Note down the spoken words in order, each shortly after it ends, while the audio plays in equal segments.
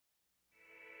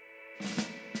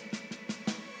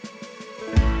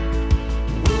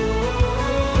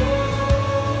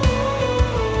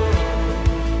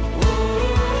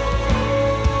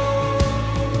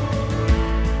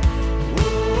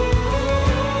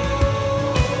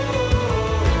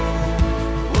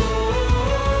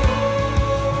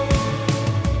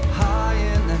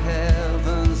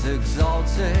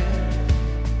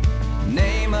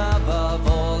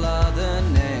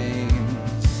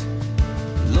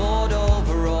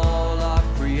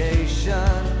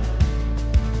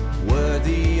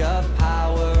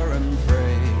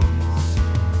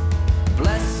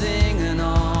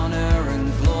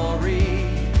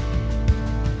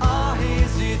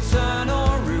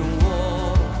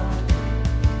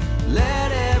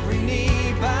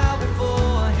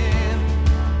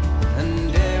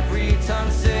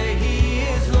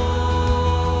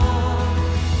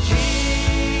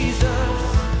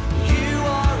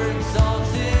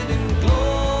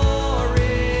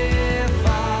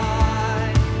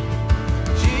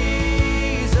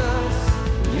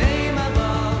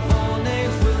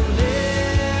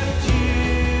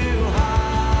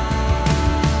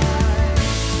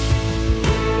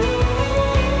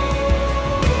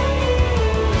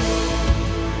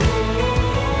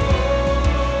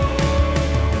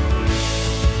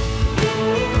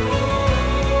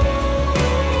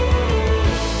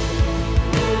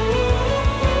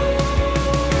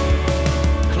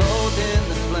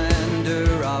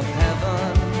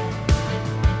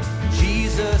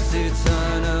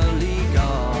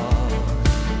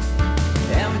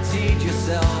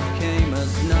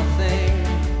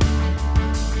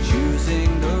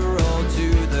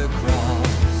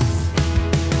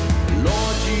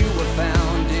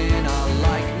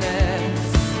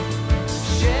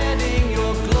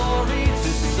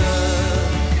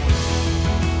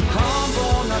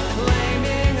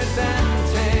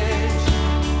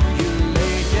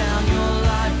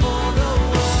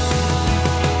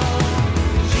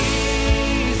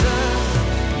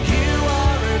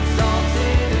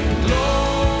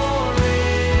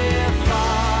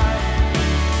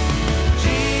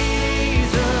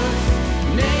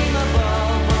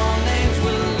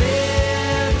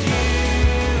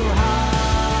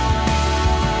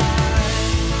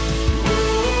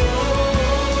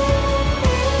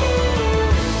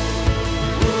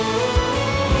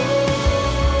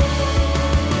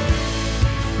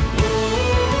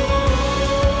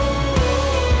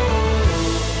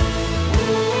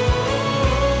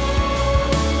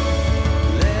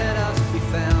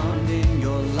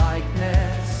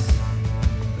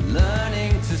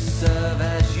serve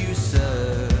as you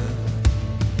serve,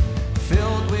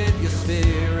 filled with your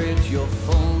spirit, your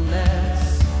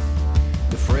fullness,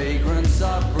 the fragrance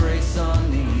of grace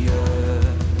on the earth.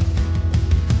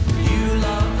 You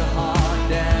love the heart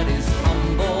that is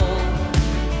humble.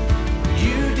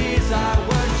 You desire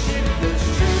worship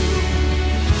that's true.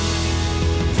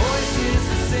 Voices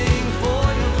to sing for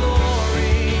your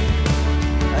glory,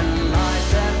 and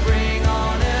lives that bring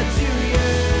honor to you.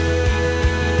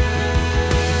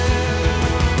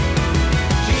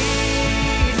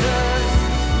 Jesus,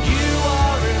 you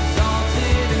are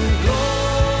exalted and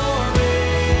glorified.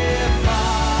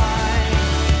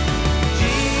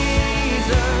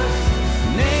 Jesus,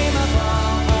 name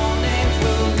above all names,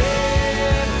 will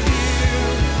lift you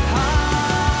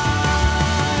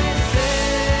high.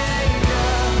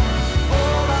 Savior,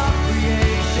 all of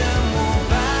creation will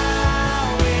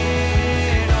bow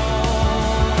in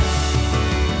awe.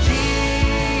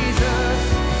 Jesus,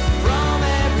 from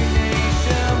every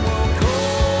nation will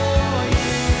call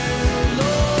you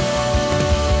Lord.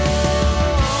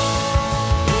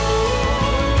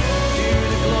 To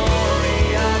the glory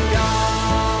of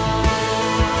God,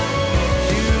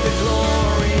 to the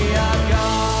glory of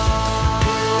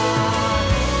God,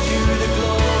 to the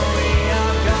glory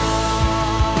of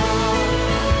God,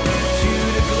 to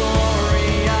the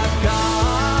glory of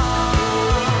God,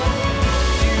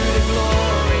 to the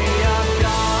glory of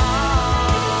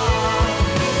God,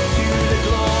 to the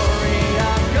glory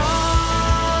of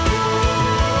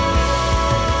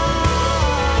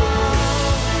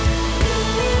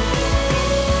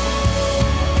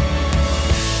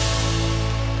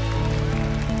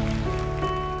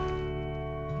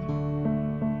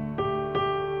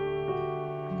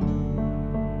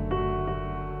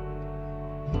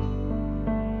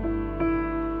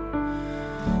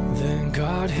The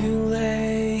God who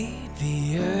laid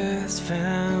the earth's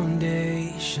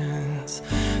foundations,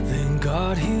 the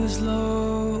God who's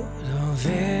Lord of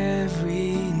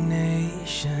every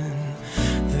nation,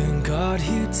 the God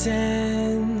who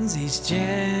tends each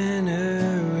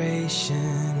generation,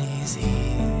 He's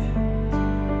here.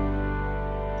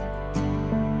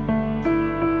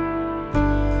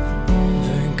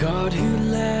 The God who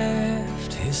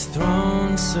left His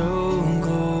throne so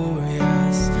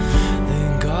glorious,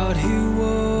 the God who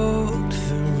walked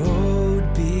the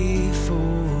road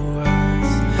before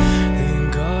us, the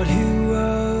God who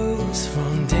rose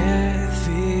from death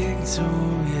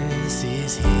victorious,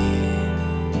 is here,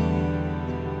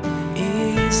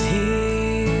 is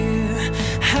here.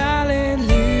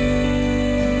 Hallelujah,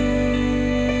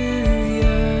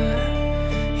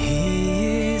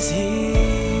 He is here.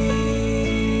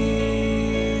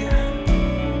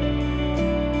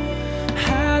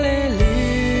 Hallelujah,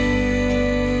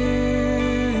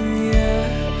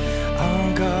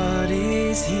 our God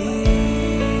is here.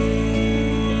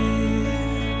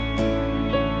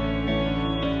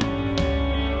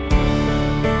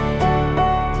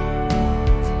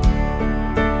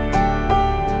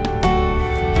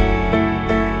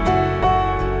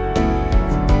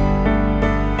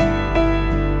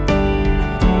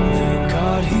 The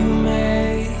God who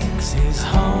makes His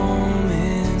home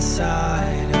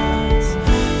inside us,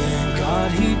 the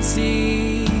God who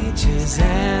teaches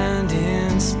and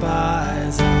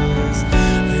inspires us,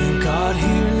 the God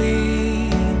who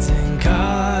leads and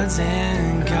guards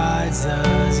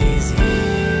us, is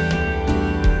here,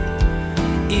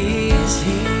 is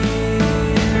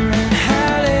here. And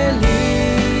hallelujah,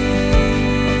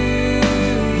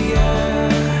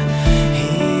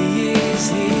 He is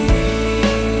here.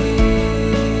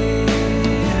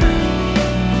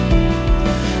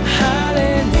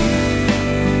 Hallelujah,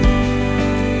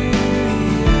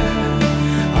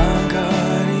 our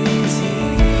God is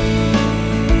here.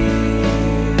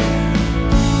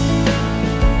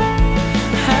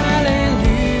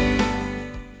 Hallelujah.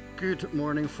 Good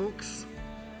morning, folks.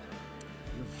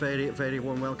 Very, very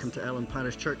warm welcome to Ellen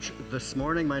Parish Church this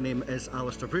morning. My name is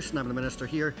Alastair Bruce, and I'm the minister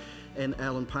here in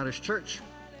Ellen Parish Church.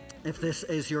 If this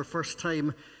is your first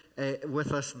time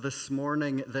with us this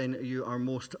morning, then you are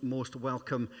most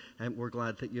welcome. We're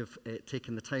glad that you've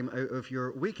taken the time out of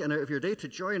your week and out of your day to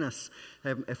join us.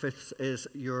 If this is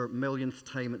your millionth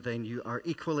time, then you are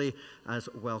equally as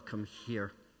welcome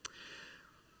here.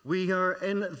 We are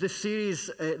in the series,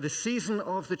 the season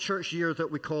of the church year that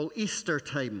we call Easter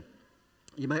time.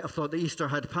 You might have thought that Easter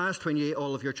had passed when you ate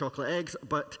all of your chocolate eggs,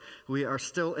 but we are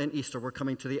still in Easter. We're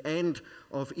coming to the end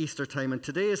of Easter time, and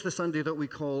today is the Sunday that we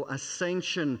call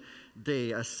Ascension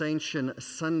Day, Ascension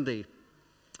Sunday.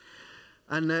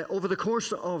 And over the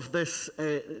course of this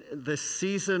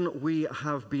season, we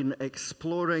have been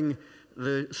exploring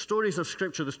the stories of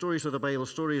Scripture, the stories of the Bible,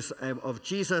 stories of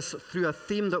Jesus through a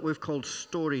theme that we've called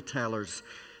Storytellers.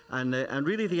 And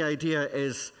really the idea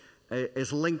is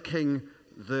linking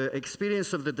the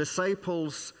experience of the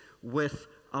disciples with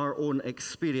our own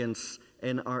experience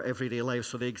in our everyday lives.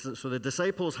 So the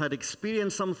disciples had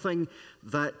experienced something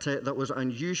that was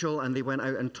unusual, and they went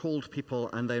out and told people.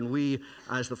 And then we,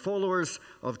 as the followers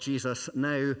of Jesus,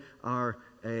 now are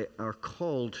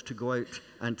called to go out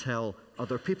and tell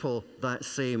other people that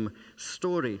same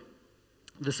story.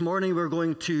 This morning we're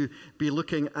going to be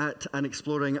looking at and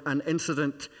exploring an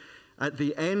incident at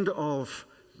the end of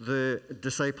the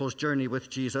disciples' journey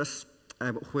with Jesus,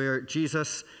 where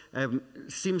Jesus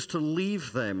seems to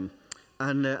leave them.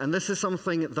 And this is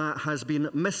something that has been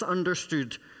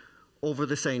misunderstood over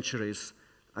the centuries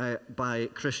by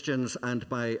Christians and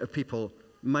by people.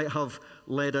 Might have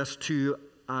led us to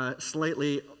a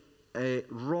slightly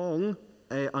wrong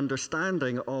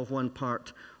understanding of one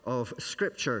part of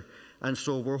Scripture. And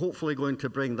so we're hopefully going to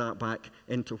bring that back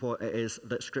into what it is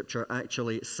that Scripture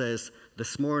actually says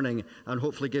this morning, and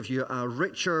hopefully give you a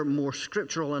richer, more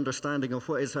scriptural understanding of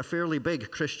what is a fairly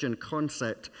big Christian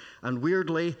concept. And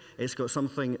weirdly, it's got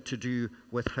something to do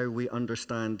with how we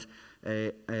understand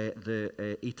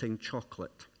eating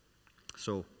chocolate.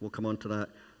 So we'll come on to that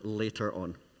later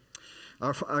on.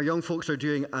 Our young folks are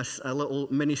doing a little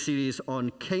mini-series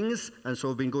on kings, and so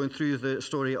we've been going through the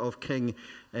story of King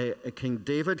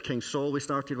David. King Saul we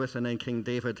started with, and then King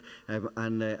David,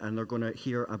 and they're going to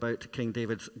hear about King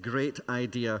David's great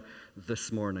idea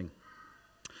this morning.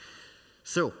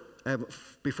 So,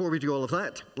 before we do all of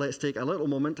that, let's take a little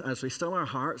moment as we still our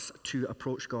hearts to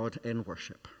approach God in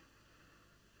worship.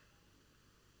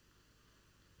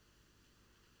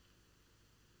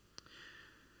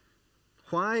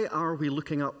 Why are we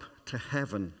looking up to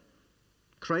heaven?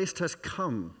 Christ has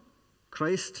come.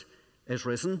 Christ is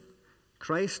risen.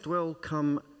 Christ will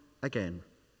come again.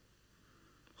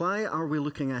 Why are we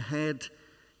looking ahead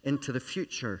into the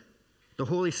future? The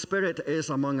Holy Spirit is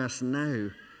among us now.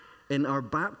 In our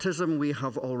baptism, we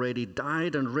have already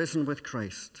died and risen with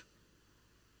Christ.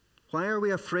 Why are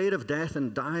we afraid of death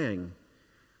and dying?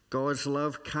 God's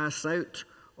love casts out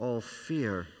all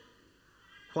fear.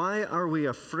 Why are we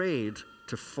afraid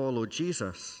to follow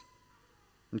Jesus?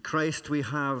 In Christ we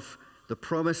have the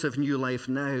promise of new life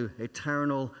now,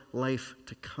 eternal life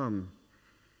to come.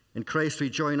 In Christ we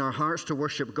join our hearts to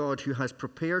worship God, who has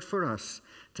prepared for us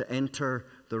to enter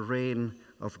the reign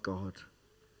of God.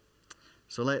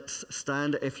 So let's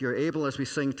stand, if you're able, as we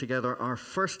sing together our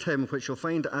first hymn, which you'll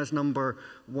find as number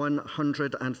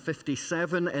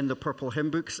 157 in the purple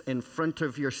hymn books in front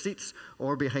of your seats,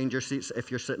 or behind your seats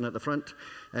if you're sitting at the front,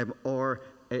 or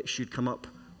it should come up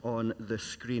on the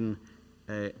screen,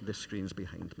 the screens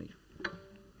behind me.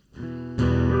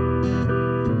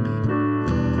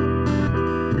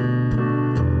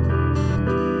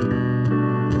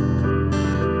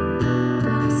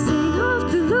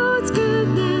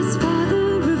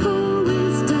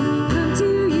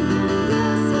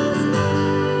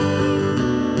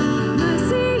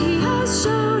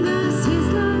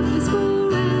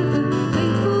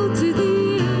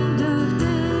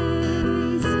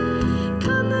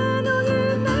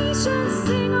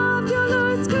 Sing of your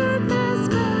Lord's goodness,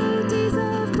 melodies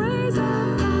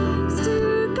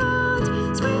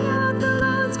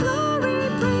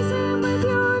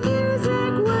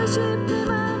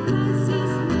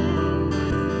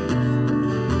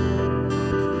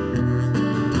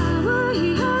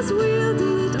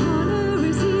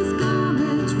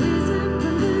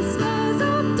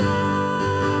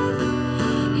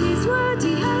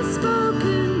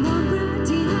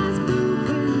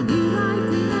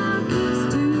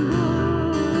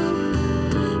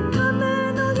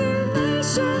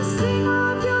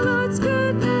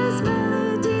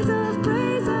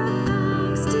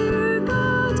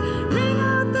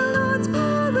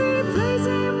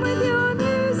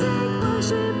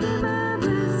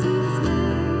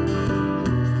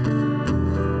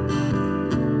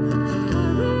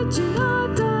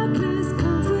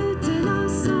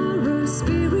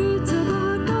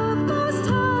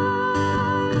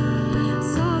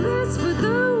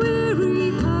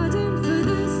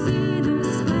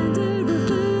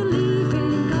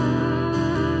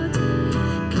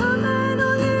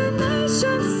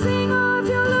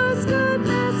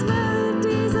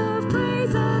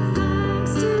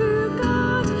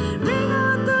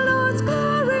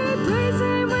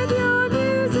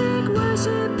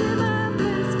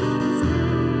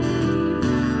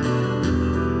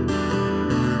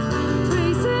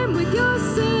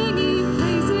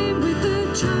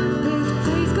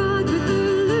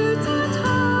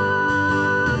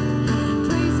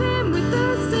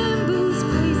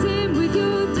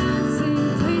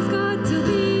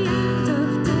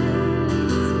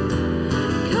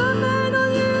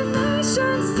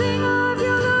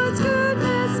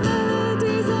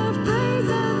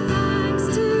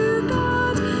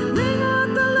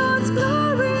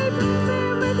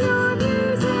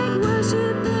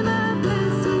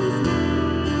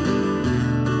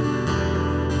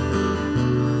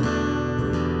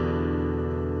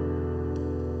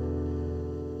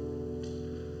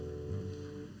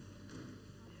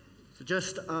So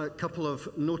just a couple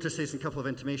of notices and a couple of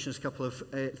intimations, a couple of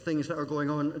things that are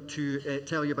going on to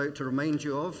tell you about, to remind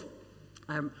you of.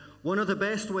 One of the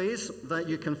best ways that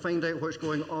you can find out what's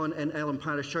going on in Ellen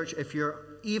Parish Church, if you're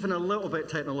even a little bit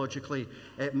technologically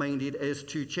minded, is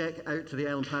to check out the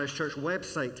Ellen Parish Church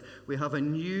website. We have a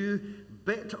new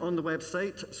bit on the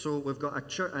website, so we've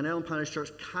got an Ellen Parish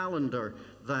Church calendar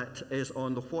that is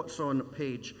on the What's On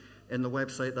page in the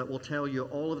website that will tell you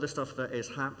all of the stuff that is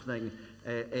happening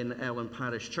in Ellen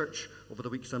Parish Church over the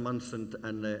weeks and months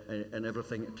and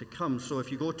everything to come. So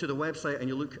if you go to the website and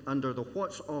you look under the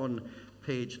What's On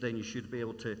page, then you should be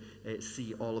able to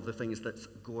see all of the things that's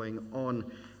going on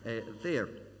there.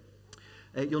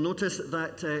 You'll notice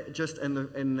that just in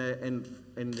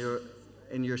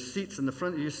your seats, in the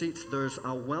front of your seats, there's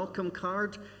a welcome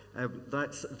card.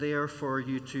 That's there for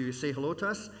you to say hello to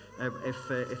us.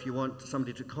 If you want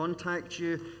somebody to contact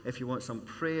you, if you want some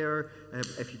prayer,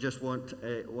 if you just want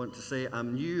to say,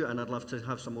 I'm new and I'd love to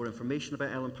have some more information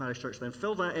about Ellen Parish Church, then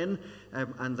fill that in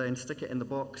and then stick it in the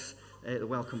box, the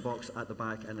welcome box at the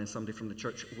back, and then somebody from the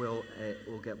church will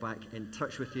get back in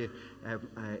touch with you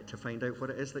to find out what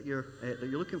it is that you're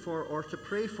looking for, or to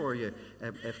pray for you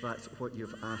if that's what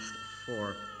you've asked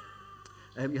for.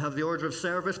 You have the order of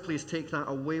service. Please take that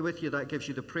away with you. That gives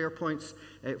you the prayer points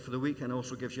for the week, and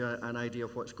also gives you an idea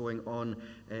of what's going on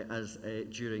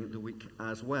during the week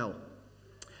as well.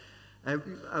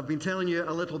 I've been telling you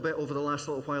a little bit over the last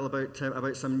little while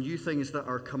about some new things that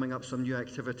are coming up, some new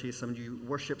activities, some new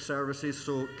worship services.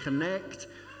 So Connect,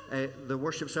 the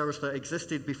worship service that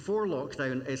existed before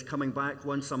lockdown, is coming back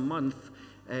once a month,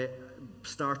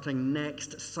 starting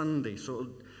next Sunday. So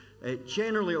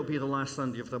generally it'll be the last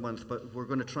Sunday of the month, but we're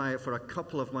going to try it for a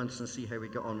couple of months and see how we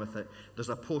get on with it. There's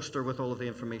a poster with all of the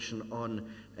information on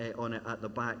it at the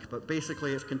back, but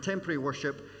basically it's contemporary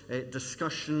worship,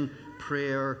 discussion,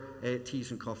 prayer,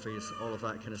 teas and coffees, all of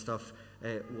that kind of stuff.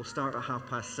 We'll start at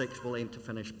 6:30. We'll aim to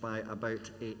finish by about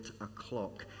 8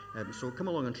 o'clock. So come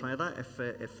along and try that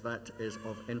if that is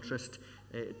of interest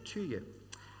to you.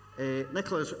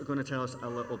 Nicola's going to tell us a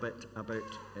little bit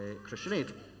about Christian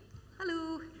Aid.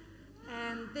 Hello.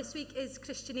 This week is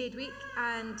Christian Aid Week,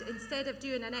 and instead of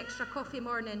doing an extra coffee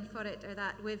morning for it or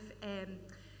that, with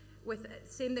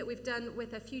same that we've done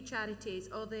with a few charities,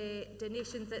 all the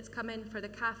donations that's come in for the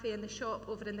cafe and the shop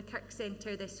over in the Kirk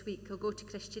Centre this week will go to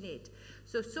Christian Aid.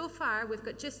 So far we've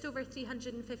got just over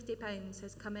 £350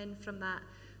 has come in from that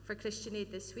for Christian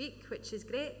Aid this week, which is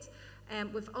great.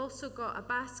 We've also got a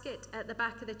basket at the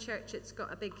back of the church. It's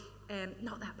got a big,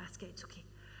 not that basket, it's okay.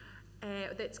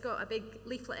 That's got a big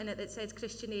leaflet in it that says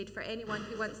Christian Aid for anyone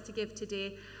who wants to give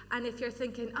today. And if you're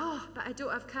thinking, oh, but I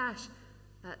don't have cash,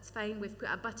 that's fine. We've put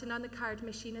a button on the card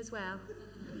machine as well.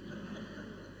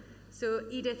 So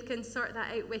Edith can sort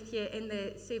that out with you in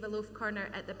the Save a Loaf corner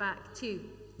at the back too.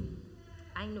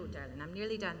 I know, darling, I'm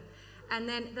nearly done. And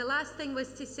then the last thing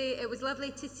was to say it was lovely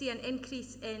to see an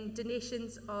increase in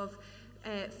donations of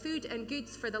food and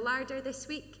goods for the larder this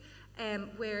week.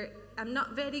 Where I'm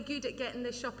not very good at getting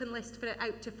the shopping list for it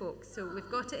out to folks. So we've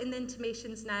got it in the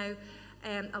intimations now.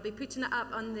 I'll be putting it up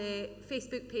on the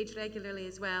Facebook page regularly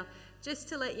as well. Just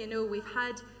to let you know, we've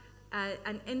had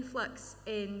an influx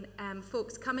in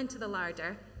folks coming to the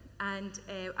larder, and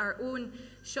our own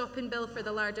shopping bill for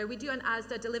the larder. We do an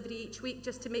Asda delivery each week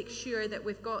just to make sure that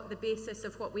we've got the basis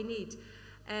of what we need.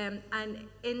 And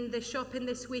in the shopping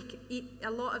this week,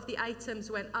 a lot of the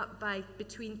items went up by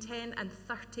between 10 and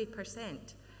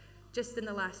 30% just in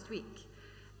the last week.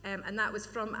 And that was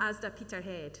from Asda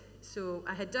Peterhead. So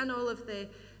I had done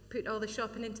put all the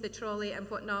shopping into the trolley and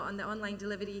whatnot on the online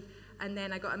delivery, and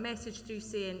then I got a message through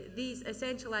saying these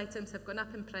essential items have gone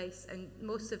up in price, and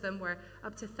most of them were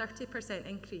up to 30%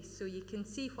 increase. So you can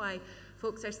see why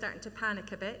folks are starting to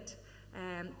panic a bit.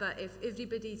 But if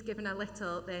everybody's given a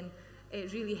little, then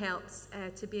it really helps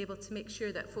to be able to make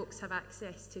sure that folks have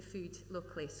access to food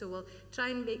locally. So we'll try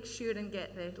and make sure and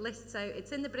get the lists out.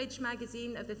 It's in the Bridge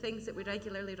magazine of the things that we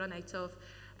regularly run out of.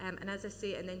 And as I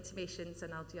say, in the intimations,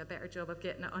 and I'll do a better job of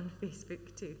getting it on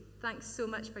Facebook too. Thanks so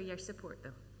much for your support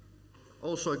though.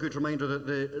 Also a good reminder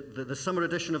that the summer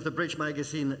edition of the Bridge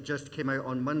magazine just came out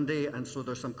on Monday, and so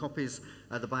there's some copies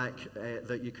at the back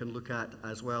that you can look at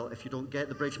as well. If you don't get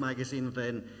the Bridge magazine,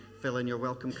 then fill in your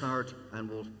welcome card and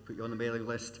we'll put you on the mailing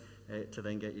list to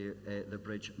then get you the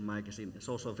Bridge magazine. It's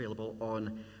also available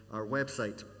on our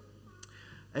website.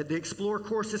 The Explore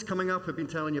course is coming up. We've been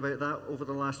telling you about that over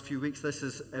the last few weeks. This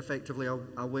is effectively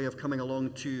a way of coming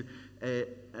along to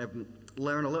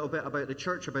learn a little bit about the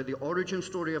church, about the origin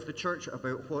story of the church,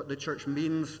 about what the church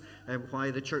means,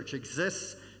 why the church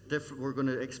exists, we're going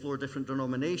to explore different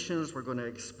denominations. We're going to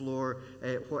explore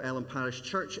what Ellen Parish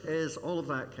Church is, all of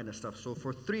that kind of stuff. So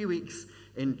for 3 weeks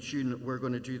in June, we're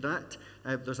going to do that.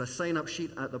 There's a sign-up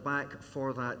sheet at the back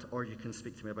for that, or you can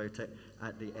speak to me about it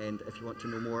at the end if you want to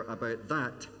know more about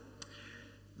that.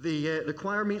 The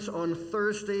choir meets on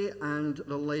Thursday, and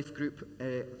the life group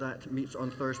that meets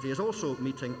on Thursday is also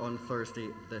meeting on Thursday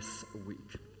this week.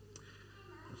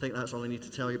 I think that's all I need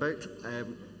to tell you about.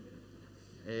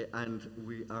 And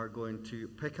we are going to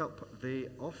pick up the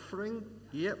offering.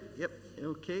 Yep,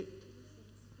 okay.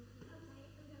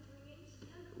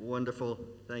 Wonderful.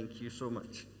 Thank you so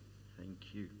much.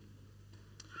 Thank you.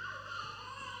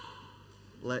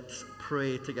 Let's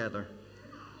pray together.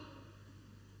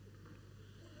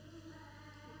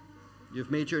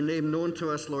 You've made your name known to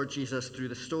us, Lord Jesus, through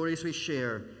the stories we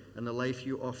share and the life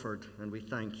you offered, and we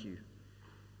thank you.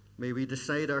 May we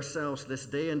decide ourselves this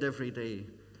day and every day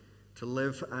to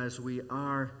live as we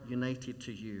are united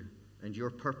to you and your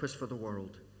purpose for the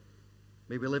world.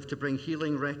 May we live to bring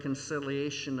healing,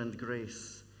 reconciliation, and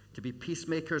grace, to be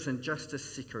peacemakers and justice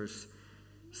seekers,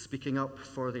 speaking up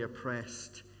for the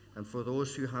oppressed and for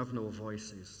those who have no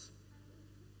voices.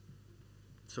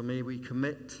 So may we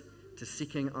commit to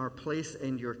seeking our place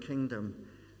in your kingdom,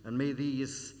 and may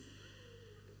these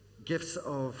gifts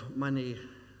of money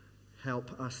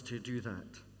help us to do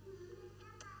that.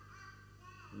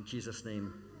 In Jesus'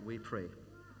 name we pray.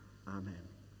 Amen.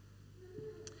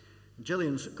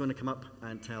 Gillian's going to come up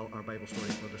and tell our Bible story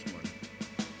for this morning.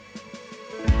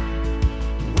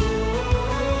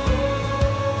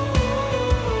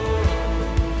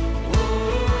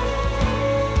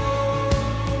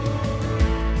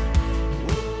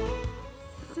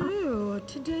 So,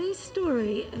 today's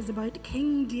story is about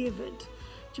King David.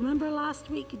 Do you remember last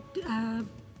week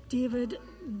David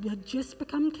had just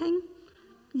become king?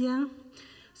 Yeah.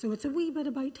 So it's a wee bit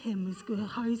about him,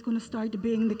 how he's going to start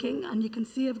being the king. And you can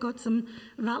see I've got some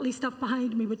rattly stuff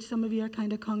behind me, which some of you are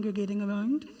kind of congregating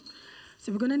around.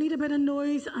 So we're going to need a bit of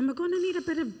noise, and we're going to need a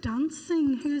bit of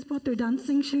dancing. Who's brought their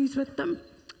dancing shoes with them?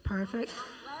 Perfect.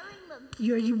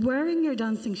 You're wearing your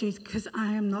dancing shoes, because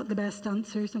I am not the best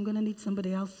dancer, so I'm going to need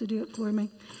somebody else to do it for me.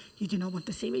 You do not want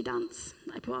to see me dance.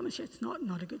 I promise you, it's not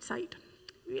a good sight.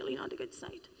 Really not a good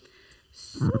sight.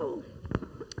 So,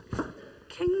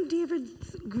 King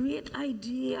David's great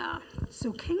idea.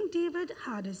 So King David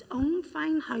had his own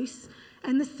fine house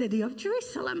in the city of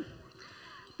Jerusalem.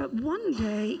 But one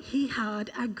day he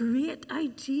had a great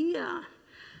idea.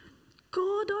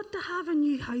 God ought to have a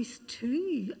new house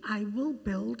too. I will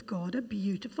build God a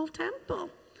beautiful temple.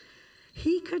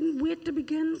 He couldn't wait to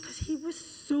begin because he was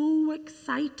so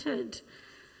excited.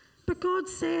 But God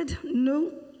said,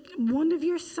 no, one of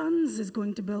your sons is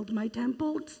going to build my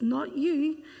temple. It's not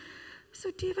you. So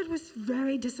David was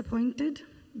very disappointed,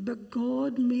 but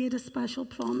God made a special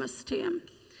promise to him.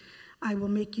 I will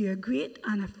make you a great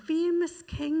and a famous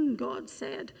king, God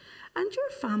said, and your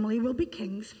family will be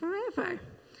kings forever.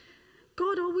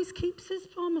 God always keeps his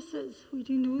promises. We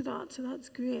do know that, so that's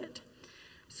great.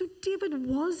 So David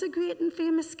was a great and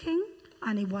famous king,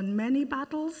 and he won many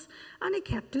battles, and he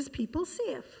kept his people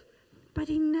safe. But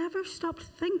he never stopped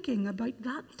thinking about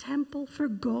that temple for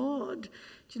God.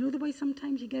 Do you know the way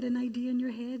sometimes you get an idea in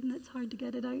your head and it's hard to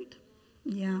get it out?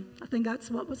 Yeah, I think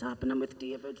that's what was happening with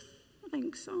David. I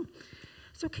think so.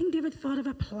 So King David thought of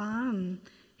a plan.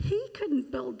 He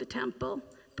couldn't build the temple,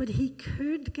 but he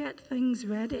could get things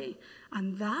ready.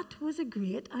 And that was a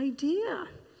great idea.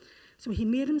 So he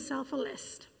made himself a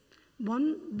list.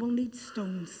 One, we'll need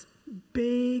stones,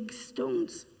 big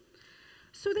stones.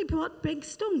 So they brought big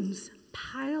stones,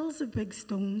 piles of big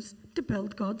stones, to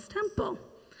build God's temple.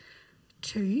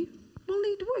 2, we'll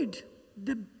need wood,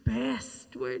 the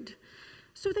best wood.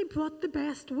 So they brought the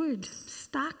best wood,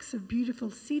 stacks of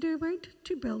beautiful cedar wood,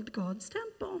 to build God's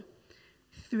temple.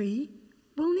 3,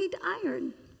 we'll need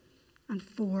iron. And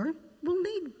 4, we'll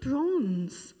need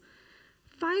bronze.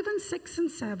 5 and 6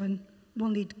 and 7, we'll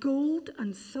need gold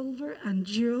and silver and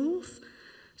jewels.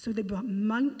 So they brought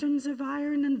mountains of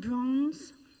iron and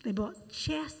bronze. They brought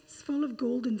chests full of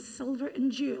gold and silver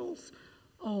and jewels,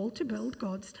 all to build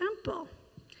God's temple.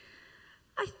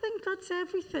 I think that's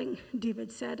everything,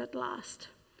 David said at last.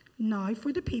 Now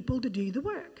for the people to do the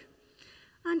work.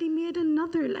 And he made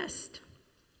another list.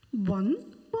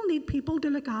 1, we'll need people to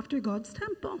look after God's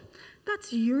temple.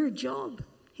 That's your job,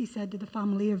 he said to the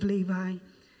family of Levi.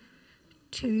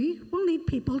 2, we'll need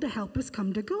people to help us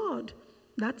come to God.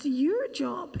 That's your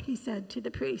job, he said to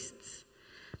the priests.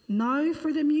 Now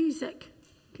for the music.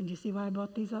 Can you see why I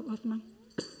brought these up with me?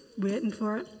 Waiting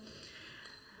for it.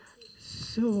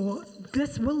 So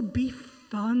this will be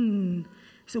fun.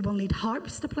 So we'll need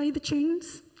harps to play the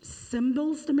tunes,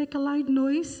 cymbals to make a loud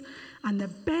noise, and the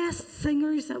best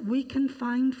singers that we can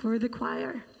find for the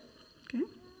choir. Okay?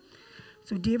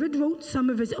 So David wrote some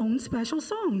of his own special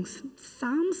songs,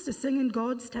 psalms to sing in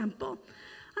God's temple.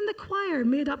 And the choir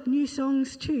made up new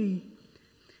songs too.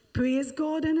 Praise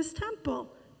God in his temple.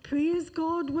 Praise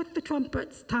God with the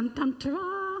trumpets. Tan tan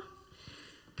ta.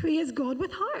 Praise God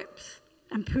with harps.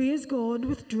 And praise God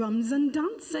with drums and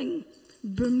dancing.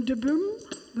 Boom da boom,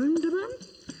 boom da boom.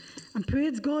 And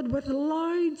praise God with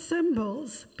loud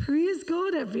cymbals. Praise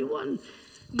God, everyone.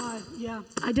 Now, yeah,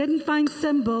 I didn't find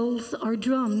cymbals or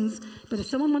drums, but if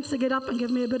someone wants to get up and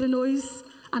give me a bit of noise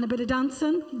and a bit of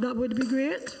dancing, that would be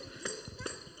great.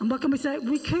 And what can we say?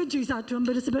 We could use that drum,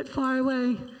 but it's a bit far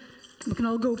away. We can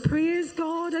all go, praise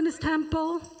God in his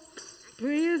temple.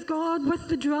 Praise God with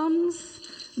the drums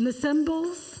and the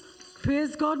cymbals.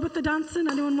 Praise God with the dancing.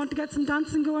 Anyone want to get some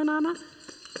dancing going, Anna?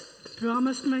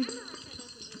 Promised me.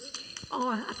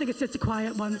 Oh, I think it's just a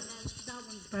quiet one. That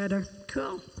one's better.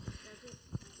 Cool.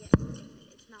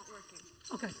 It's not working.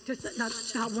 Okay, just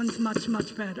that one's much,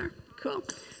 much better. Cool.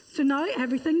 So now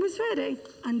everything was ready,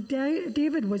 and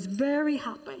David was very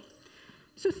happy.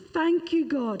 So thank you,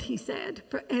 God, he said,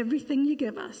 for everything you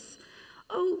give us.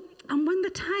 Oh, and when the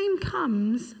time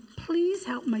comes, please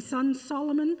help my son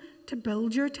Solomon to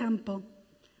build your temple.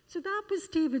 So that was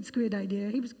David's great idea.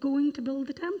 He was going to build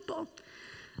the temple.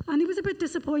 And he was a bit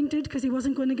disappointed because he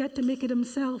wasn't going to get to make it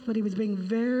himself, but he was being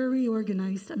very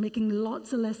organized and making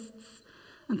lots of lists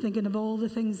and thinking of all the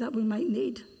things that we might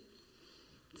need.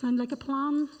 Sound like a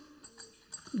plan?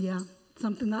 Yeah,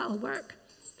 something that'll work.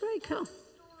 Very cool.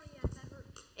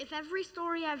 If every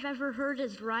story I've ever heard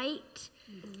is right,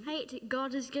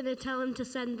 God is going to tell him to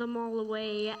send them all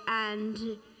away and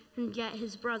get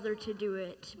his brother to do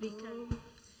it.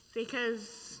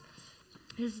 Because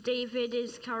his David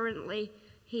is currently,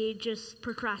 he just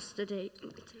procrastinates.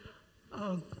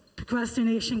 Oh,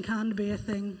 procrastination can be a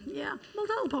thing. Yeah, well,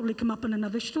 that'll probably come up in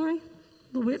another story.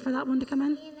 We'll wait for that one to come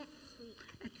in.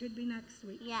 It could be next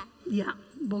week. Yeah. Yeah,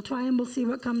 we'll try and we'll see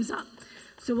what comes up.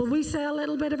 So will we say a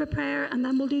little bit of a prayer and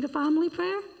then we'll do the family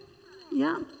prayer?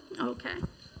 Yeah? Okay.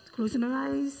 Closing our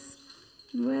eyes.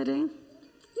 Ready?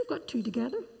 You've got two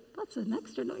together. That's an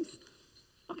extra noise.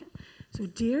 Okay. So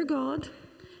dear God,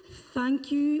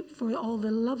 thank you for all the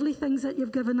lovely things that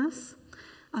you've given us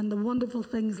and the wonderful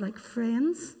things like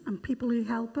friends and people who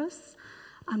help us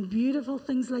and beautiful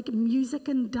things like music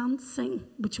and dancing,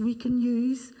 which we can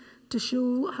use to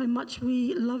show how much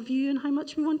we love you and how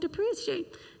much we want to praise you,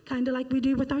 kind of like we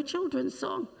do with our children's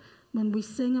song, when we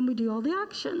sing and we do all the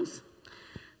actions.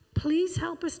 Please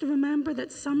help us to remember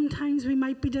that sometimes we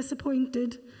might be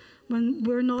disappointed when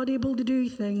we're not able to do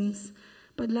things,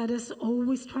 but let us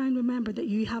always try and remember that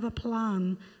you have a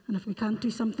plan, and if we can't do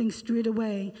something straight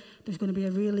away, there's going to be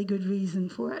a really good reason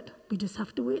for it. We just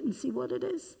have to wait and see what it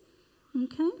is.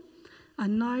 Okay?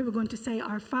 And now we're going to say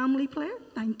our family prayer.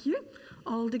 Thank you.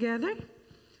 All together.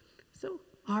 So,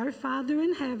 our Father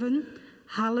in heaven,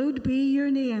 hallowed be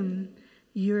your name.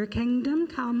 Your kingdom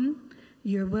come,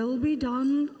 your will be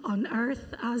done on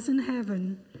earth as in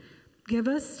heaven. Give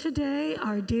us today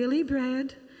our daily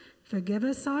bread. Forgive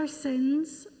us our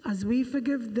sins as we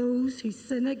forgive those who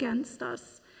sin against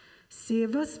us.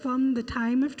 Save us from the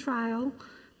time of trial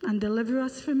and deliver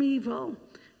us from evil.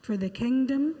 For the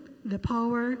kingdom, the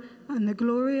power, and the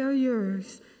glory are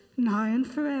yours, now and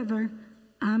forever.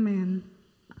 Amen.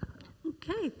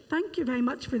 Okay, thank you very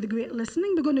much for the great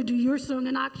listening. We're going to do your song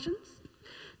and actions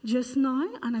just now,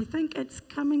 and I think it's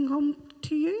coming home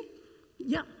to you.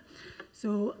 Yeah.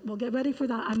 So we'll get ready for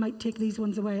that. I might take these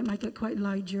ones away. It might get quite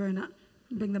loud during it.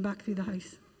 Bring them back through the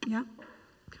house. Yeah?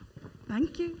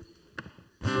 Thank you.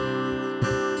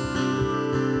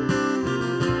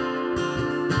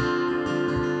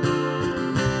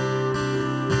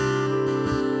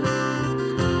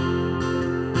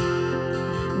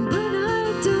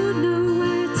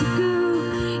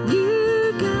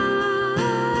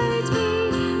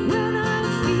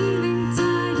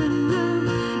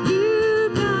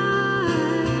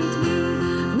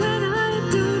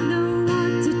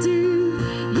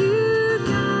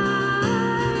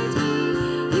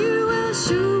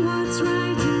 Show what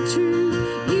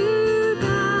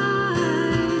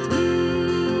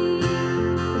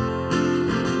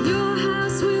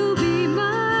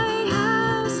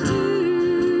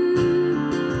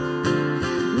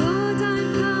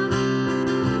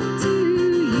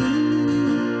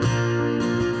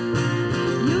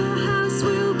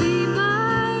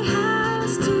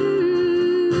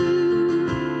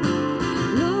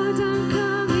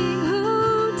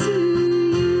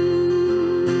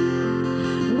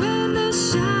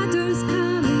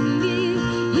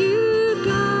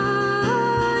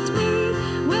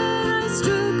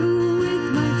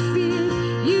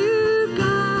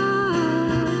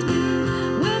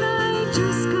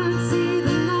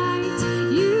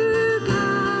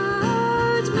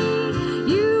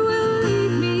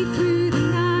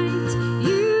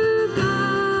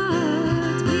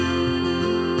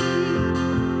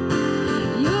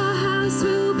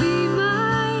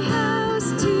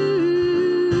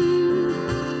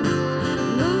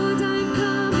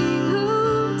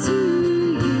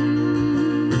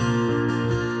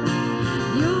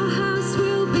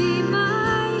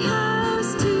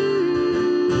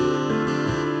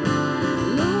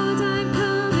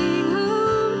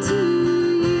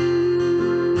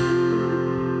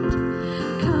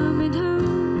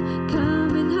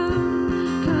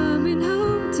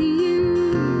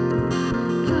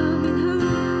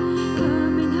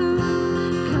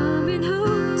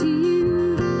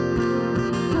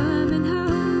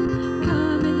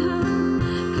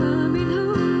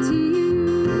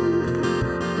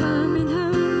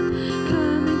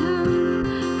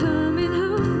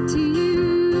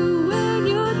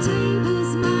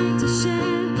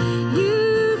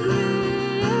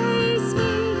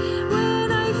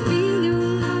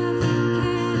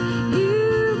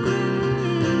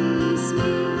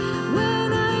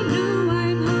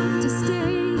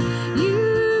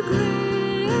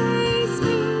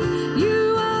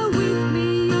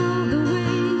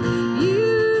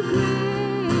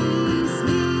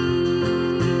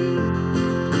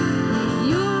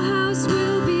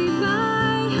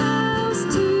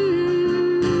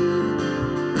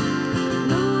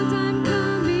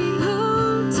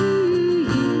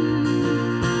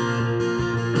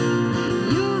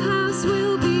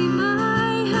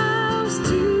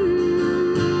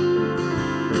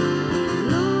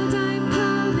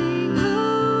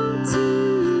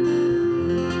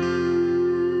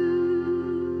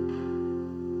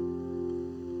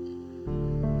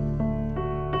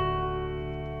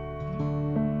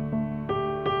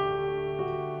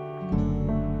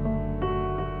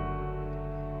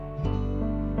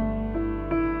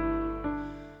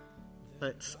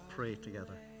pray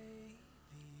together.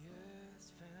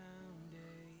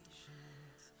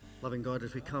 Loving God,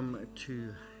 as we come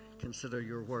to consider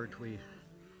your word, we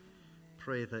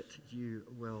pray that you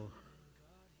will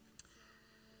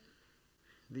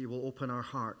open our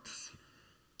hearts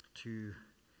to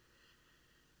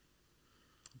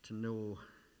know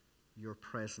your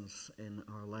presence in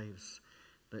our lives,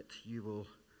 that you will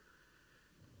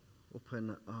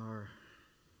open our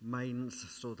minds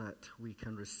so that we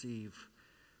can receive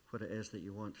what it is that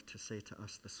you want to say to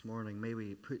us this morning. May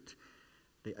we put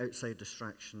the outside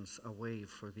distractions away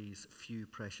for these few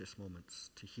precious moments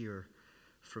to hear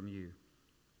from you.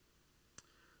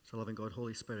 So, loving God,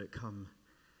 Holy Spirit, come,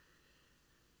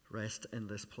 rest in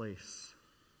this place,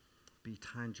 be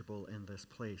tangible in this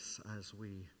place as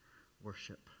we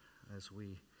worship, as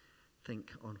we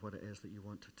think on what it is that you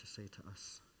wanted to say to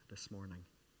us this morning.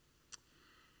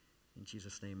 In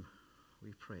Jesus' name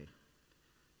we pray.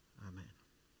 Amen.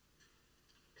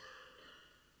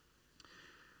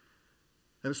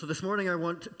 So this morning I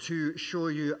want to show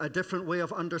you a different way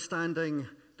of understanding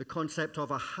the concept of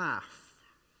a half.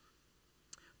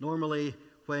 Normally,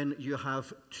 when you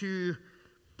have two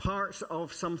parts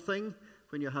of something,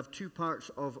 when you have two parts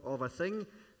of a thing,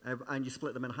 and you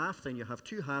split them in half, then you have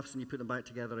two halves and you put them back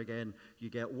together again,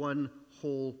 you get one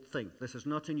whole thing. This is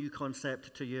not a new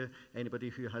concept to you. Anybody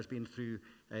who has been through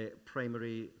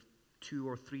primary 2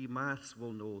 or 3 maths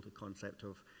will know the concept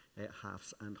of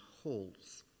halves and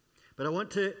wholes. But I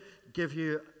want to give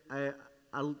you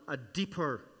a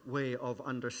deeper way of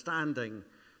understanding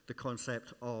the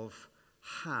concept of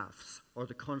halves, or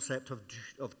the concept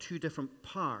of two different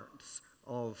parts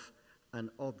of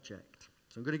an object.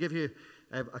 So I'm going to give you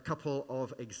a couple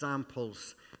of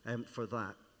examples for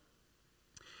that.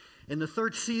 In the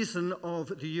 3rd season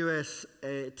of the US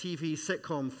TV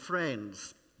sitcom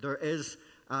Friends, there is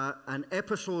an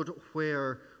episode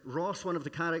where Ross, one of the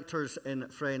characters in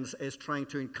Friends, is trying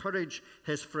to encourage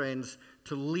his friends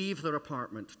to leave their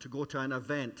apartment to go to an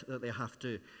event that they have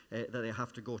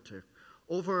to go to.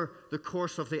 Over the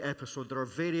course of the episode, there are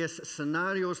various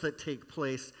scenarios that take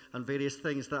place and various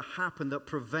things that happen that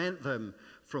prevent them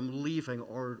from leaving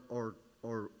or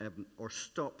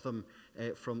stop them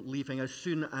from leaving as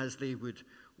soon as they would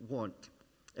want.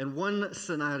 In one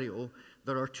scenario,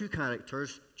 there are 2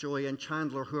 characters, Joey and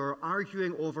Chandler, who are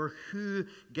arguing over who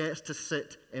gets to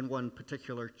sit in one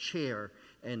particular chair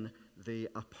in the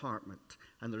apartment.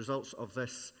 And the results of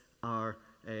this are,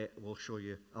 we'll show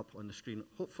you up on the screen,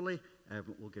 hopefully.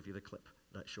 We'll give you the clip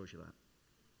that shows you that.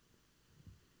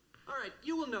 All right,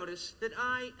 you will notice that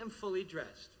I am fully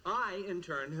dressed. I, in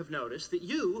turn, have noticed that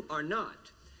you are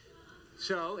not.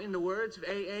 So, in the words of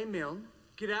A.A. Milne,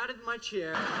 get out of my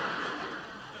chair.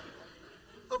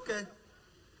 Okay.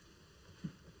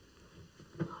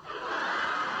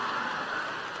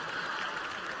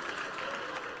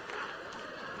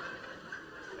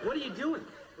 What are you doing?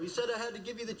 Well, you said I had to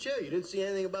give you the chair. You didn't see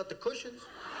anything about the cushions?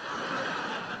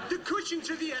 The cushions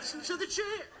are the essence of the chair.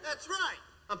 That's right.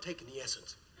 I'm taking the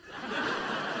essence.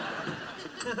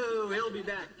 Oh, he'll be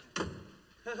back.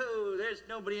 Oh, there's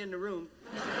nobody in the room.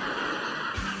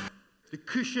 The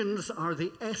cushions are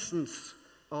the essence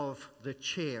of the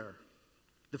chair.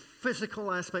 The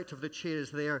physical aspect of the chair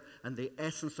is there, and the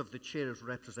essence of the chair is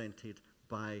represented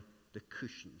by the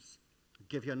cushions. I'll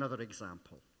give you another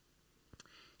example.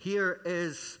 Here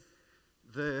is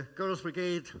the Girls'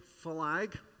 Brigade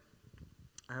flag.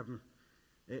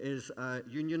 It is a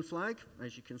Union flag,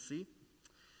 as you can see.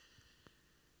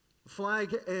 The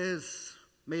flag is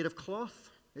made of cloth.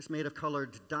 It's made of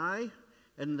colored dye.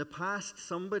 In the past,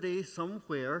 somebody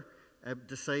somewhere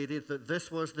decided that this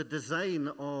was the design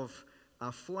of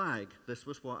a flag. This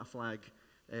was what a flag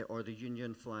or the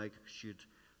Union flag should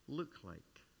look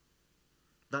like.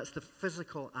 That's the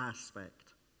physical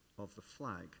aspect of the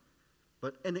flag.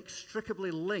 But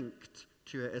inextricably linked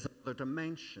to it is another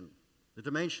dimension. The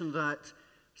dimension that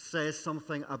says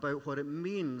something about what it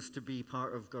means to be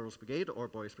part of Girls' Brigade or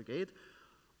Boys' Brigade,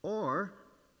 or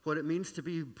what it means to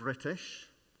be British,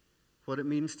 what it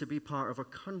means to be part of a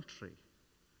country,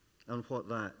 and what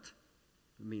that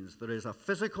means. There is a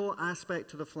physical aspect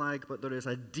to the flag, but there is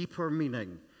a deeper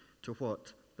meaning to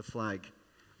what the flag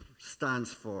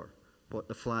stands for, what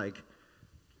the flag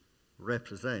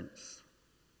represents.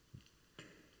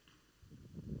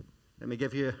 Let me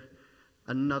give you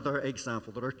another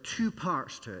example. There are 2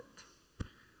 parts to it.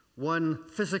 One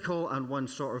physical and one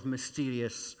sort of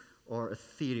mysterious or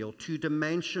ethereal. 2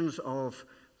 dimensions of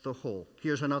the whole.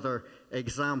 Here's another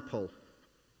example.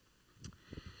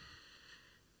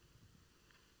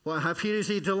 What I have here is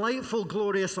a delightful,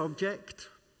 glorious object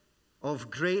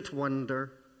of great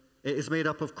wonder. It is made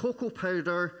up of cocoa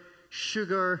powder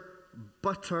sugar,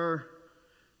 butter.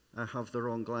 I have the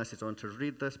wrong glasses on to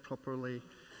read this properly.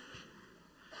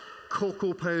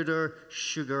 Cocoa powder,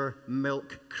 sugar,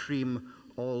 milk, cream,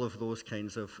 all of those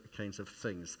kinds of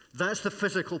things. That's the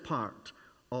physical part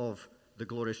of the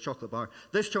glorious chocolate bar.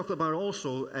 This chocolate bar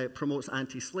also promotes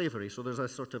anti-slavery, so there's a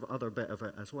sort of other bit of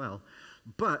it as well.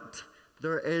 But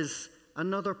there is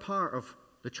another part of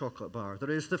the chocolate bar. There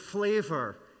is the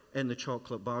flavor in the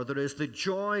chocolate bar. There is the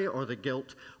joy or the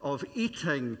guilt of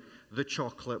eating the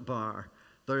chocolate bar.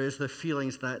 There is the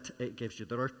feelings that it gives you.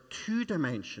 There are two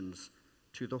dimensions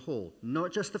to the whole,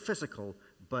 not just the physical,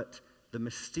 but the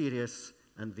mysterious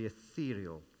and the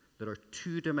ethereal. There are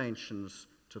two dimensions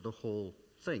to the whole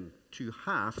thing, two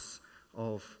halves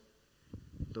of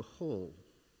the whole.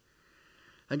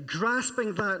 And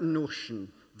grasping that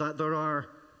notion that there are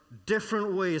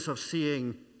different ways of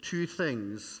seeing two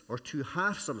things or two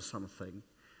halves of something,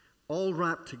 all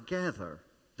wrapped together,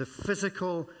 the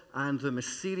physical and the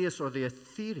mysterious or the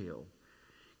ethereal,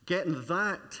 getting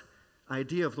that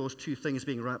idea of those two things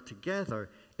being wrapped together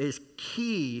is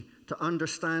key to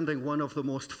understanding one of the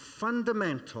most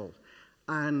fundamental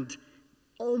and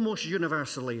almost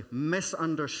universally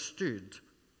misunderstood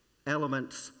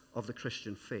elements of the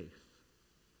Christian faith.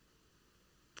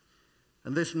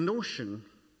 And this notion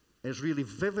is really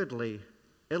vividly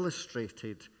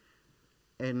illustrated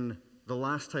in the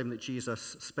last time that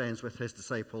Jesus spends with his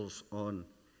disciples on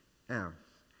earth.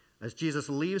 As Jesus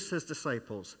leaves his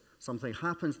disciples, something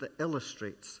happens that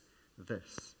illustrates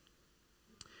this.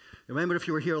 Remember, if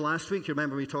you were here last week, you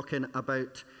remember me talking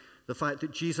about the fact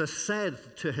that Jesus said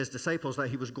to his disciples that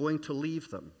he was going to leave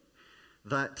them,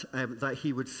 that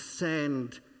he would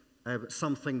send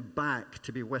something back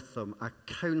to be with them, a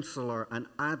counselor, an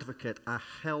advocate, a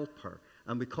helper.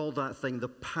 And we call that thing the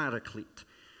Paraclete,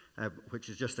 which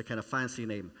is just a kind of fancy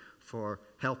name for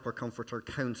helper, comforter,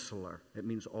 counselor. It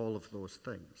means all of those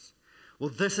things. Well,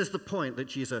 this is the point that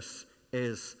Jesus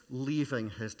is leaving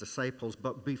his disciples,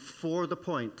 but before the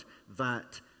point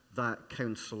that that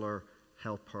counselor,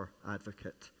 helper,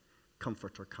 advocate,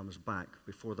 comforter comes back,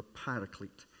 before the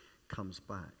Paraclete comes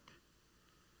back.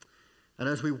 And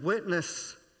as we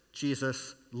witness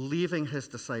Jesus leaving his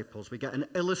disciples, we get an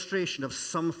illustration of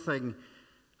something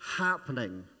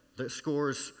happening that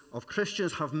scores of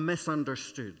Christians have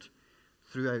misunderstood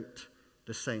throughout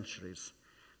the centuries.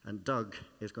 And Doug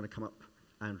is going to come up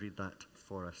and read that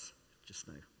for us just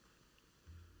now.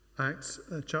 Acts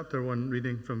chapter 1,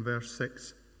 reading from verse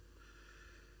 6.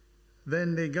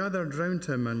 Then they gathered round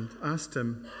him and asked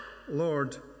him,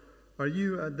 Lord, are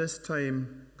you at this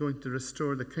time going to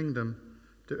restore the kingdom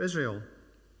to Israel?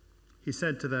 He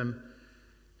said to them,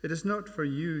 It is not for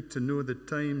you to know the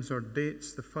times or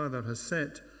dates the Father has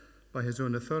set by his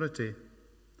own authority,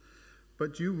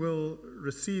 but you will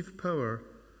receive power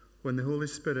when the Holy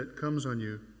Spirit comes on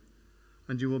you,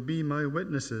 and you will be my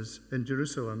witnesses in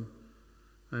Jerusalem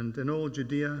and in all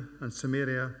Judea and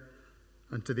Samaria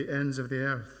and to the ends of the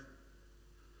earth.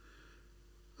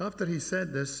 After he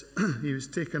said this, he was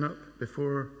taken up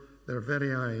before their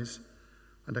very eyes,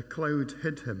 and a cloud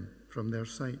hid him from their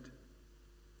sight.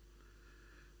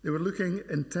 They were looking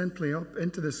intently up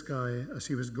into the sky as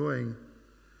he was going,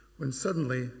 when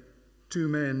suddenly 2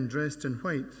 men dressed in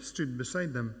white stood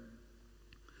beside them.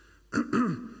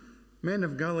 Men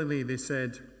of Galilee, they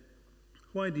said,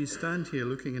 why do you stand here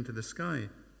looking into the sky?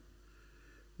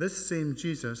 This same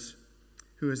Jesus,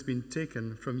 who has been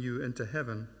taken from you into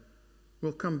heaven,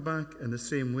 will come back in the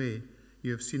same way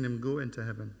you have seen him go into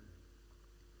heaven.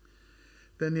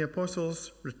 Then the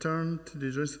apostles returned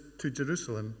to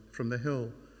Jerusalem from the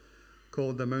hill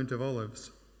called the Mount of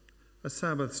Olives, a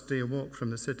Sabbath's day walk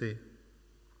from the city.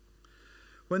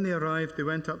 When they arrived, they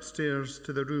went upstairs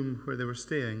to the room where they were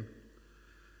staying.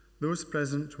 Those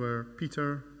present were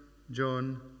Peter,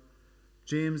 John,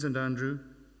 James and Andrew,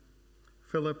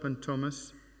 Philip and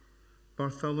Thomas,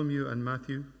 Bartholomew and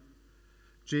Matthew,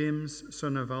 James,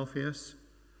 son of Alphaeus,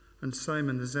 and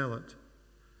Simon the Zealot,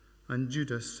 and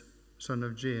Judas, son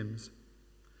of James.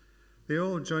 They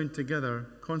all joined together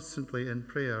constantly in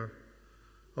prayer,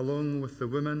 along with the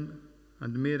women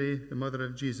and Mary, the mother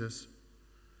of Jesus,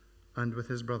 and with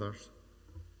his brothers.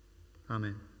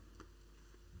 Amen.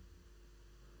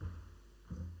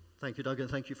 Thank you, Doug, and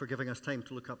thank you for giving us time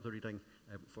to look up the reading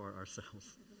for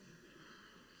ourselves.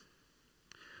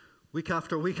 Week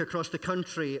after week across the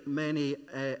country, many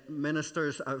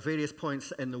ministers at various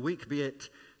points in the week, be it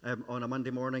on a Monday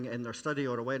morning in their study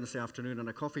or a Wednesday afternoon in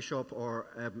a coffee shop, or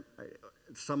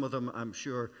some of them, I'm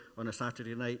sure, on a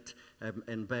Saturday night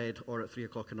in bed or at 3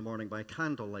 o'clock in the morning by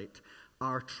candlelight,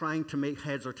 are trying to make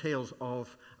heads or tails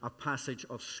of a passage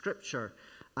of Scripture.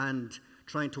 And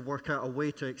trying to work out a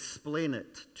way to explain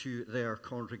it to their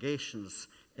congregations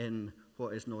in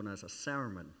what is known as a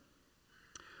sermon.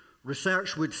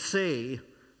 Research would say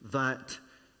that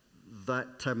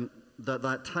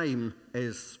that time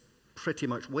is pretty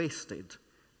much wasted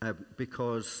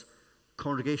because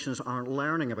congregations aren't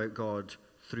learning about God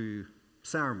through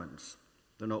sermons.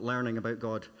 They're not learning about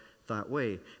God that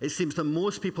way. It seems that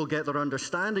most people get their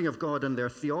understanding of God and their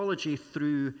theology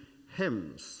through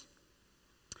hymns.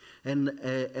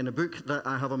 In a book that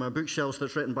I have on my bookshelves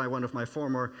that's written by one of my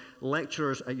former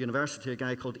lecturers at university, a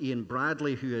guy called Ian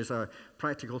Bradley, who is a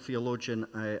practical theologian,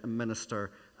 a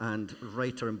minister, and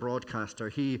writer and broadcaster,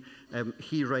 he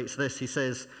writes this. He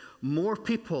says, "More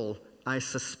people, I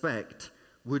suspect,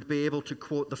 would be able to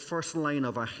quote the first line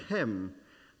of a hymn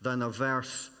than a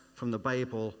verse from the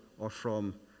Bible or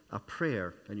from a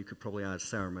prayer." And you could probably add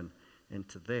sermon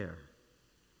into there.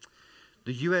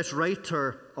 The U.S.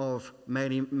 writer of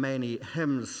many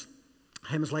hymns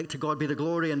like To God Be the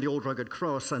Glory and The Old Rugged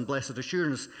Cross and Blessed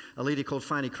Assurance, a lady called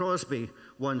Fanny Crosby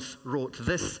once wrote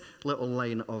this little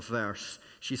line of verse.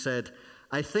 She said,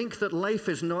 "I think that life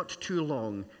is not too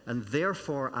long, and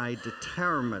therefore I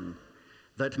determine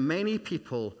that many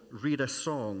people read a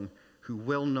song who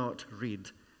will not read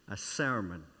a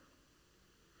sermon."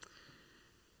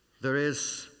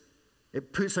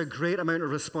 It puts a great amount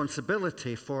of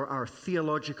responsibility for our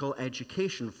theological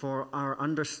education, for our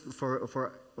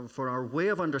way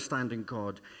of understanding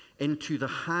God, into the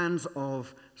hands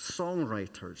of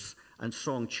songwriters and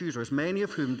song choosers, many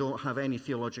of whom don't have any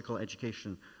theological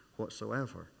education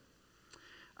whatsoever.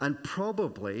 And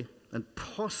probably, and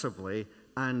possibly,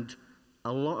 and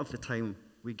a lot of the time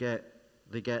they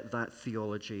get that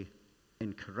theology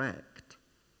incorrect.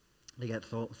 They get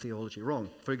theology wrong.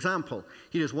 For example,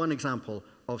 here's one example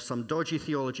of some dodgy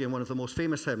theology in one of the most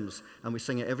famous hymns, and we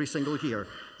sing it every single year.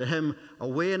 The hymn,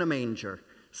 Away in a Manger,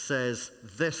 says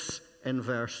this in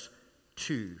verse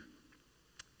 2.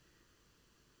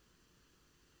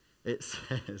 It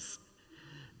says,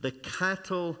 "The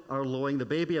cattle are lowing, the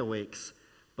baby awakes,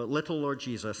 but little Lord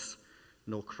Jesus,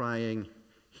 no crying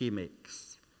he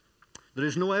makes." There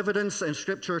is no evidence in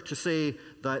Scripture to say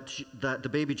that the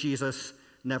baby Jesus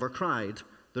never cried.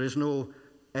 There is no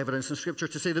evidence in Scripture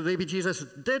to say that the baby Jesus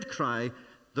did cry.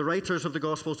 The writers of the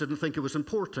Gospels didn't think it was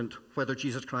important whether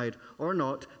Jesus cried or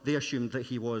not. They assumed that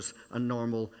he was a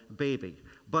normal baby.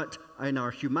 But in our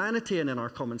humanity and in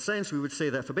our common sense, we would say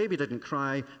that if a baby didn't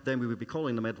cry, then we would be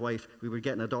calling the midwife, we would be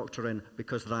getting a doctor in,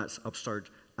 because that's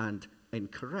absurd and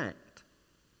incorrect.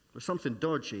 There's something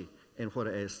dodgy in what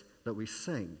it is that we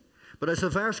sing. But as the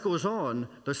verse goes on,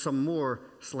 there's some more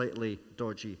slightly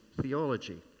dodgy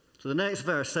theology. So the next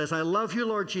verse says, "I love you,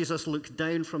 Lord Jesus, look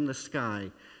down from the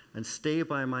sky and stay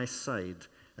by my side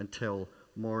until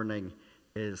morning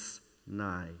is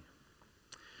nigh."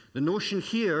 The notion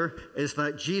here is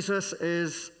that Jesus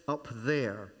is up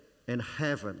there in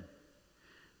heaven,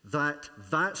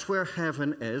 that's where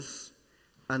heaven is,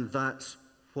 and that's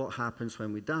what happens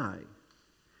when we die.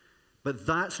 But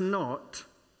that's not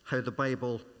how the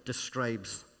Bible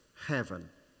describes heaven.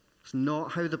 It's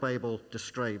not how the Bible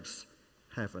describes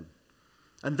heaven.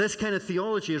 And this kind of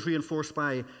theology is reinforced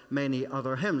by many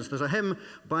other hymns. There's a hymn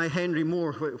by Henry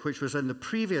Moore, which was in the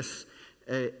previous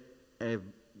hymnary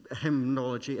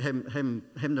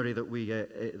that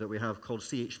we have, called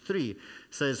CH3.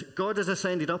 Says, "God is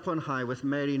ascended up on high with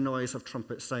merry noise of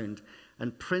trumpet sound,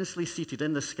 and princely seated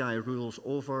in the sky rules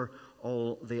over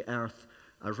all the earth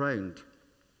around."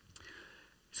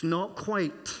 It's not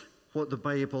quite what the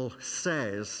Bible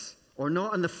says, or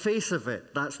not on the face of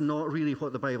it. That's not really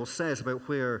what the Bible says about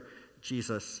where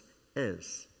Jesus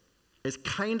is. It's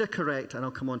kind of correct, and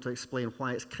I'll come on to explain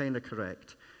why it's kind of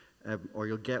correct, or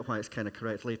you'll get why it's kind of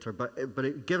correct later, but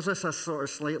it gives us a sort of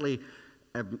slightly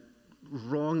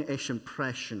wrong-ish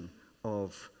impression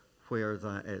of where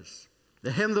that is.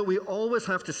 The hymn that we always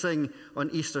have to sing on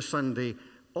Easter Sunday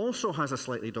also has a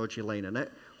slightly dodgy line in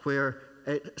it, where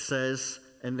it says,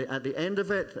 at the end of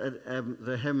it,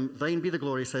 the hymn, "Thine be the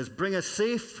glory," says, "Bring us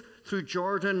safe through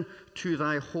Jordan to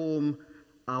thy home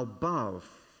above."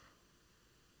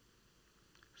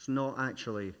 It's not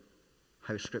actually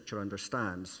how Scripture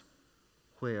understands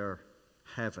where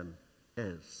heaven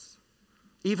is.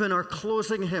 Even our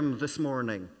closing hymn this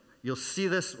morning, you'll see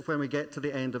this when we get to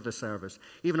the end of the service.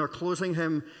 Even our closing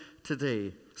hymn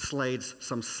today slides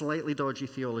some slightly dodgy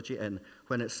theology in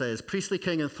when it says, "Priestly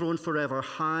King enthroned forever,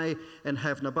 high in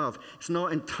heaven above." It's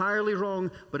not entirely wrong,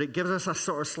 but it gives us a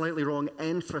sort of slightly wrong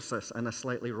emphasis and a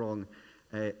slightly wrong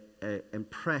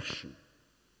impression.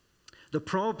 The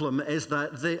problem is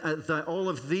that all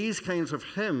of these kinds of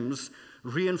hymns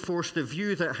reinforce the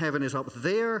view that heaven is up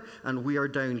there and we are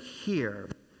down here.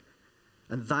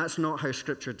 And that's not how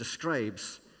Scripture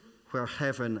describes where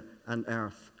heaven and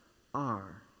earth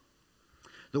are.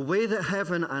 The way that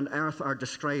heaven and earth are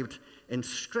described in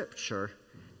Scripture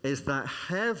is that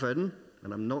heaven,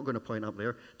 and I'm not going to point up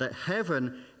there, that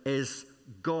heaven is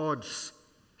God's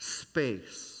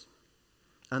space,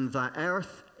 and that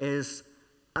earth is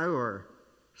our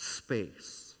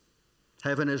space.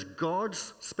 Heaven is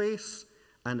God's space,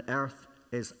 and earth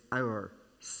is our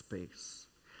space.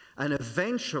 And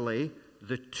eventually,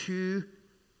 the two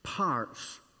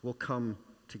parts will come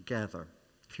together.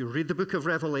 If you read the book of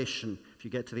Revelation, if you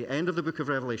get to the end of the book of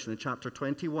Revelation in chapter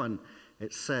 21,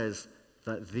 it says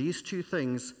that these two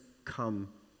things come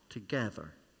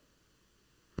together.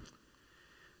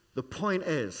 The point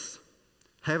is,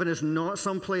 heaven is not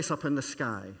some place up in the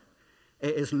sky.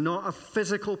 It is not a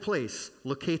physical place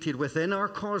located within our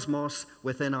cosmos,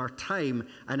 within our time,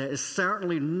 and it is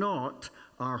certainly not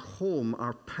our home,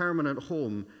 our permanent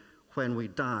home when we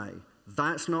die.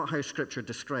 That's not how Scripture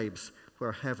describes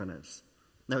where heaven is.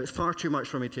 Now, it's far too much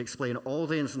for me to explain all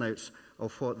the ins and outs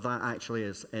of what that actually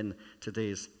is in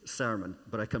today's sermon,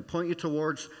 but I can point you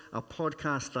towards a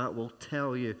podcast that will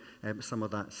tell you some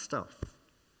of that stuff.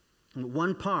 And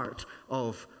one part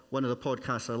of one of the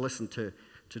podcasts I listened to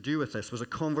do with this was a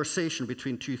conversation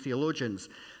between two theologians.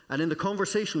 And in the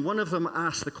conversation, one of them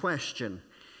asked the question,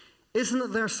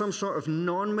 isn't there some sort of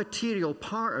non-material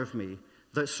part of me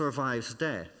that survives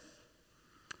death?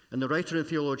 And the writer and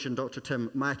theologian, Dr.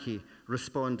 Tim Mackey,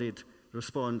 responds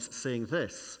saying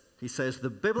this. He says, the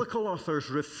biblical authors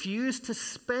refuse to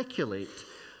speculate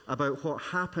about what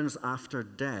happens after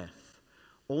death,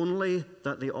 only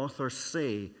that the authors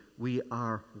say we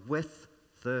are with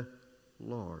the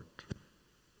Lord.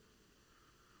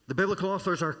 The biblical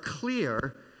authors are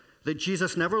clear that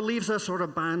Jesus never leaves us or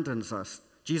abandons us.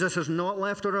 Jesus has not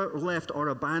left or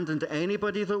abandoned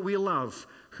anybody that we love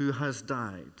who has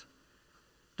died.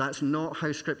 That's not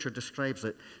how Scripture describes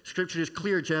it. Scripture is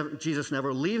clear. Jesus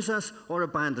never leaves us or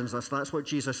abandons us. That's what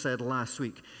Jesus said last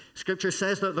week. Scripture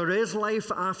says that there is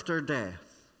life after death.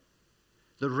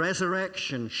 The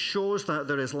resurrection shows that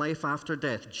there is life after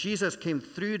death. Jesus came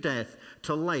through death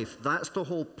to life. That's the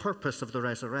whole purpose of the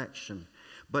resurrection.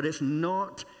 But it's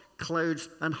not clouds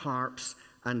and harps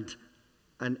and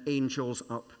angels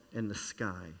up in the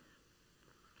sky.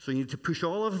 So you need to push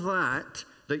all of that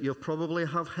you probably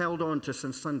have held on to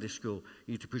since Sunday school.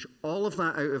 You need to push all of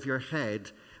that out of your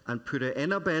head and put it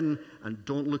in a bin and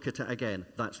don't look at it again.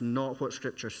 That's not what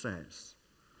Scripture says.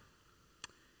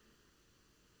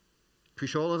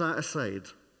 Push all of that aside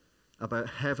about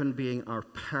heaven being our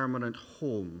permanent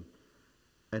home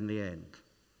in the end.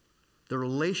 The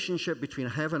relationship between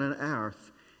heaven and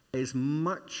earth is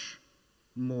much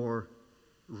more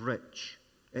rich.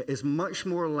 It is much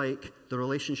more like the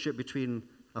relationship between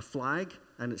a flag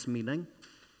and its meaning,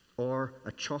 or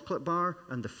a chocolate bar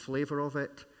and the flavor of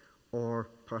it, or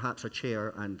perhaps a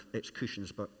chair and its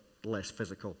cushions, but less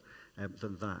physical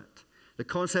than that. The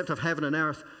concept of heaven and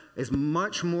earth is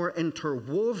much more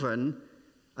interwoven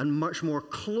and much more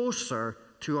closer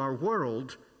to our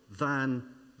world than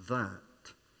that.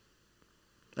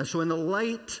 And so in the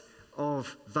light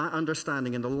of that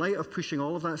understanding, in the light of pushing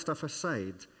all of that stuff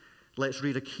aside, let's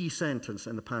read a key sentence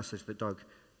in the passage that Doug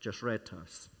just read to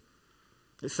us.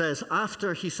 It says,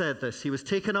 after he said this, he was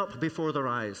taken up before their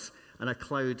eyes, and a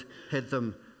cloud hid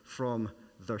them from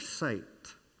their sight.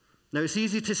 Now, it's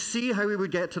easy to see how we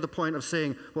would get to the point of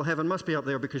saying, well, heaven must be up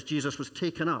there because Jesus was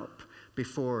taken up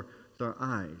before their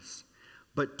eyes.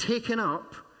 But taken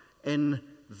up in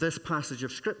this passage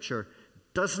of Scripture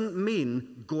doesn't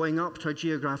mean going up to a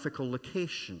geographical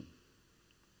location.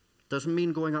 Doesn't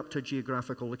mean going up to a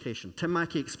geographical location. Tim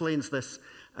Mackey explains this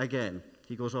again.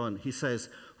 He goes on, he says,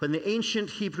 when the ancient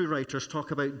Hebrew writers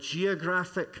talk about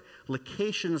geographic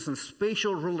locations and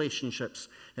spatial relationships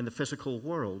in the physical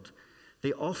world,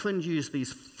 they often use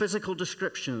these physical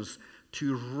descriptions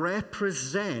to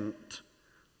represent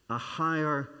a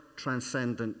higher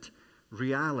transcendent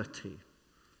reality.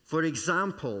 For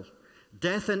example,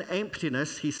 death and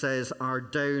emptiness, he says, are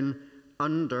down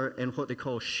under in what they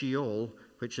call Sheol,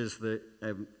 which is the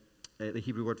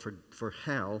Hebrew word for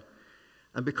hell.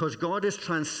 And because God is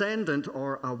transcendent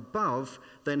or above,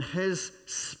 then his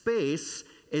space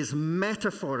is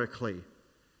metaphorically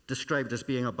described as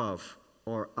being above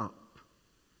or up.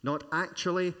 Not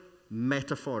actually,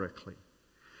 metaphorically.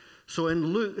 So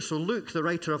Luke, the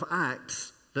writer of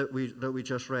Acts that we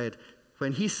just read,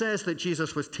 when he says that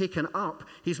Jesus was taken up,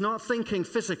 he's not thinking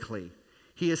physically.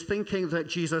 He is thinking that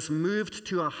Jesus moved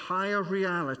to a higher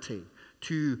reality,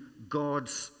 to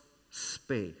God's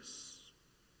space.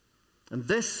 And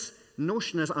this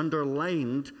notion is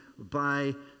underlined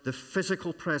by the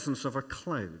physical presence of a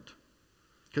cloud,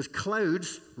 because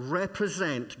clouds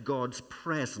represent God's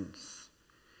presence.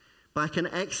 Back in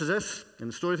Exodus, in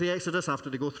the story of the Exodus, after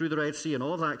they go through the Red Sea and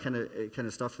all that kind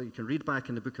of stuff that you can read back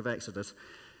in the book of Exodus,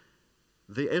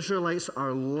 the Israelites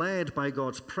are led by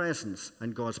God's presence,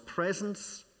 and God's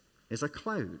presence is a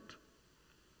cloud.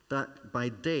 That by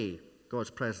day,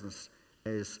 God's presence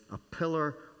is a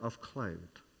pillar of cloud.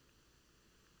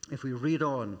 If we read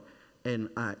on in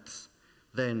Acts,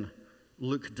 then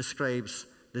Luke describes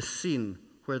the scene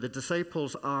where the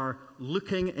disciples are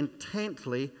looking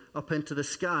intently up into the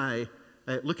sky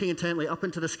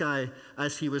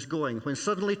as he was going, when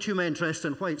suddenly two men dressed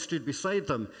in white stood beside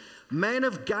them. Men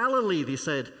of Galilee, they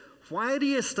said, why do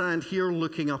you stand here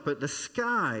looking up at the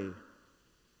sky?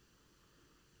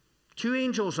 Two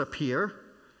angels appear,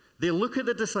 they look at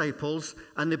the disciples,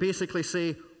 and they basically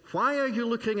say, why are you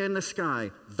looking in the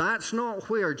sky? That's not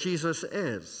where Jesus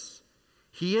is.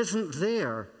 He isn't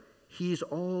there. He's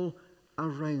all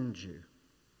around you.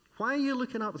 Why are you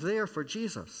looking up there for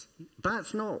Jesus?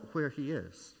 That's not where he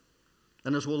is.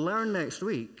 And as we'll learn next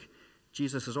week,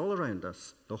 Jesus is all around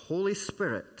us. The Holy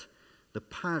Spirit, the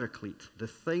Paraclete, the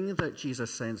thing that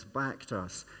Jesus sends back to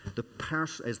us,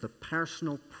 is the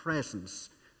personal presence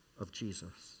of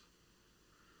Jesus.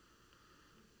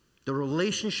 The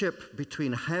relationship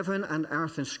between heaven and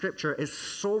earth in Scripture is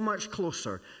so much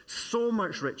closer, so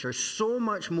much richer, so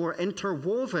much more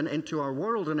interwoven into our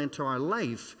world and into our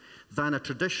life than a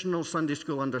traditional Sunday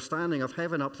school understanding of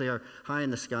heaven up there, high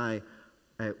in the sky,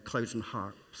 clouds and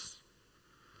harps.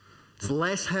 It's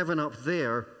less heaven up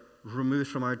there,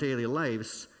 removed from our daily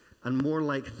lives, and more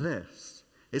like this.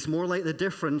 It's more like the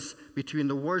difference between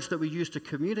the words that we use to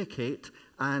communicate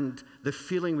and the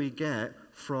feeling we get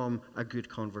from a good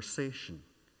conversation.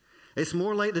 It's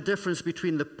more like the difference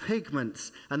between the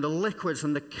pigments and the liquids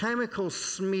and the chemicals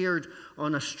smeared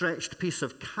on a stretched piece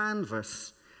of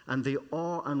canvas and the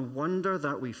awe and wonder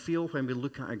that we feel when we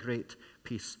look at a great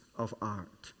piece of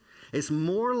art. It's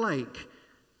more like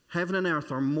heaven and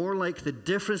earth are more like the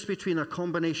difference between a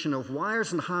combination of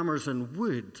wires and hammers and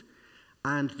wood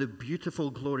and the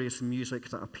beautiful, glorious music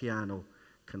that a piano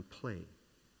can play.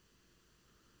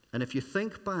 And if you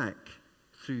think back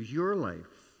through your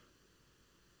life,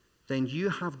 then you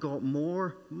have got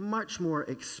much more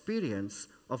experience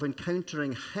of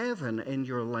encountering heaven in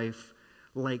your life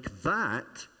like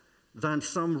that than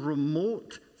some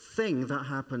remote thing that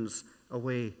happens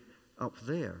away up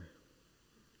there.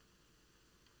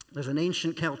 There's an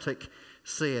ancient Celtic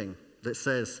saying that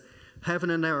says, heaven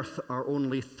and earth are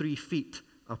only 3 feet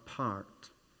apart.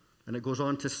 And it goes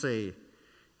on to say,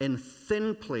 in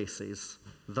thin places,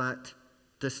 that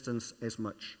distance is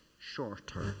much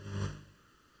shorter.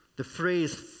 The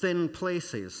phrase thin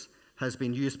places has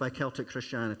been used by Celtic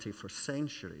Christianity for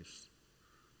centuries.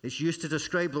 It's used to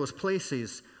describe those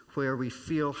places where we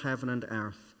feel heaven and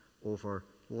earth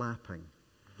overlapping.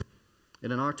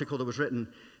 In an article that was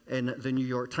written in the New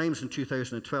York Times in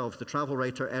 2012, the travel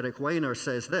writer Eric Weiner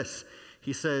says this.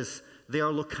 He says, they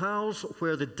are locales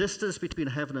where the distance between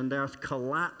heaven and earth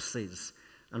collapses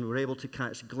and we're able to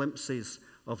catch glimpses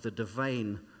of the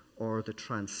divine or the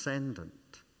transcendent.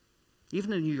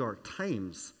 Even the New York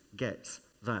Times gets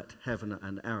that heaven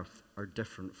and earth are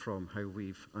different from how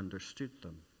we've understood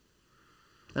them.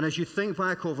 And as you think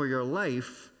back over your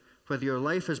life, whether your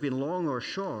life has been long or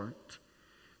short,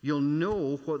 you'll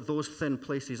know what those thin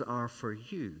places are for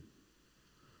you.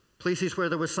 Places where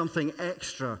there was something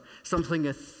extra, something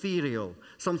ethereal,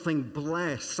 something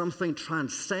blessed, something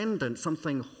transcendent,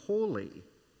 something holy.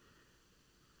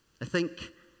 I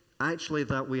think actually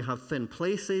that we have thin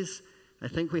places. I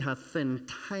think we have thin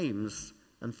times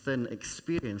and thin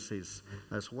experiences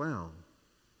as well.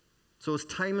 So it's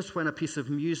times when a piece of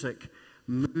music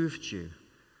moved you,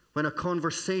 when a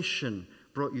conversation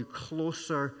brought you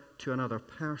closer to another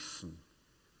person,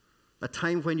 a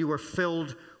time when you were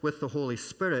filled with the Holy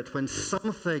Spirit, when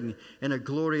something in a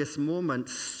glorious moment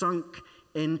sunk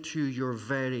into your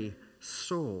very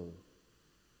soul.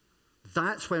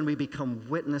 That's when we become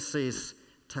witnesses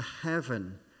to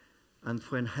heaven, and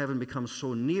when heaven becomes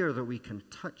so near that we can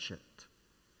touch it.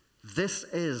 This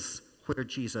is where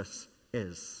Jesus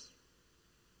is.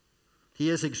 He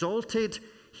is exalted.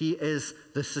 He is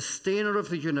the sustainer of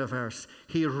the universe.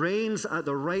 He reigns at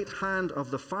the right hand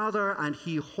of the Father, and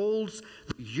he holds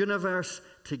the universe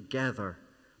together,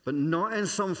 but not in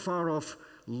some far off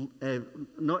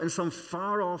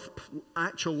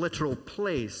actual literal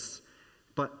place,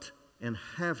 but in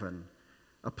heaven,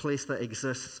 a place that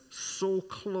exists so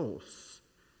close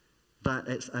that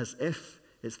it's as if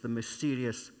it's the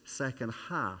mysterious second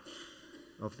half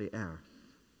of the earth.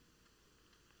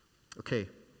 Okay,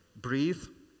 breathe.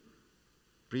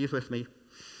 Breathe with me.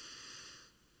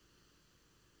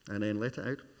 And then let it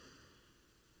out.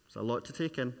 It's a lot to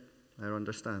take in. I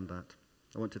understand that.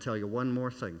 I want to tell you one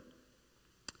more thing.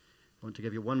 I want to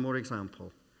give you one more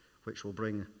example, which will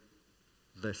bring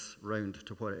this round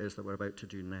to what it is that we're about to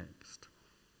do next.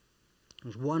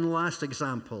 There's one last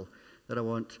example that I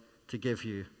want to give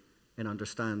you in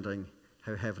understanding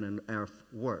how heaven and earth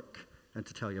work and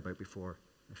to tell you about before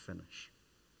I finish.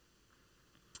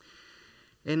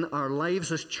 In our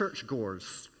lives as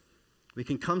churchgoers, we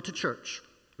can come to church,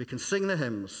 we can sing the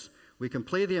hymns, we can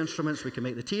play the instruments, we can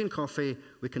make the tea and coffee,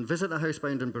 we can visit the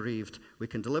housebound and bereaved, we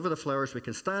can deliver the flowers, we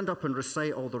can stand up and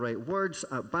recite all the right words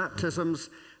at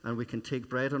baptisms, and we can take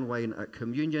bread and wine at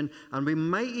communion, and we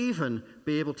might even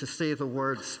be able to say the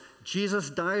words,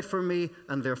 Jesus died for me,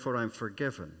 and therefore I'm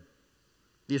forgiven.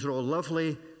 These are all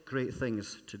lovely, great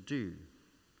things to do.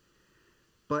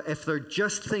 But if they're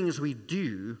just things we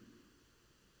do,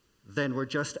 then we're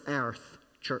just earth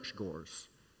churchgoers.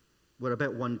 We're a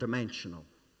bit one-dimensional.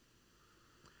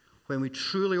 When we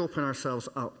truly open ourselves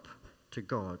up to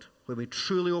God, when we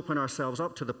truly open ourselves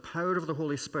up to the power of the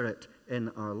Holy Spirit in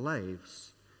our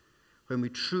lives, when we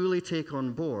truly take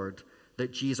on board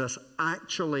that Jesus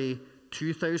actually,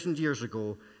 2,000 years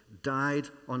ago, died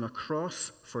on a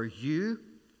cross for you,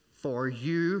 for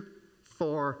you,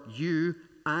 for you,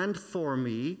 and for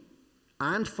me,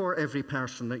 and for every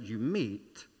person that you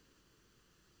meet,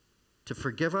 to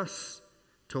forgive us,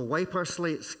 to wipe our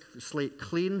slate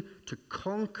clean, to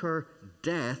conquer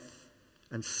death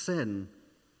and sin.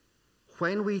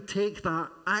 When we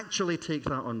actually take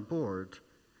that on board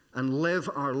and live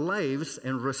our lives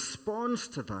in response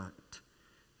to that,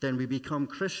 then we become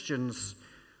Christians,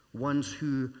 ones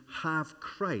who have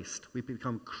Christ. We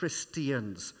become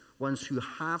Christians, ones who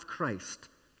have Christ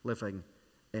living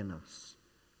in us.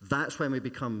 That's when we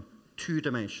become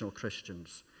two-dimensional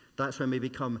Christians. That's when we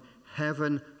become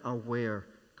heaven-aware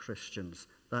Christians.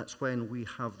 That's when we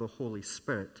have the Holy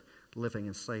Spirit living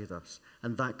inside us.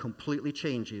 And that completely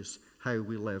changes how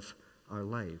we live our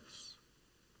lives.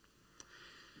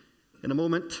 In a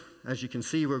moment, as you can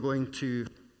see, we're going to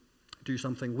do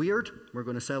something weird. We're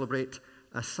going to celebrate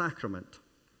a sacrament.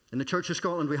 In the Church of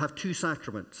Scotland, we have two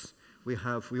sacraments. We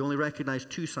only recognize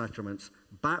two sacraments,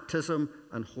 baptism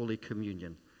and Holy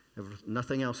Communion.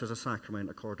 Nothing else is a sacrament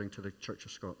according to the Church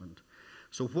of Scotland.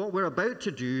 So what we're about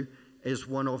to do is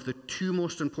one of the two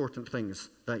most important things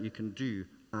that you can do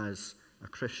as a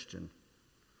Christian.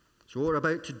 So what we're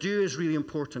about to do is really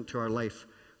important to our life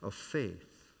of faith.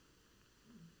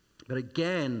 But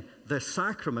again, the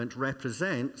sacrament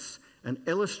represents and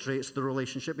illustrates the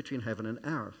relationship between heaven and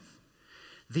earth.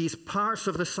 These parts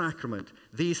of the sacrament,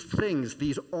 these things,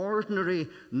 these ordinary,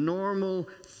 normal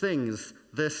things,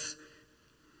 this,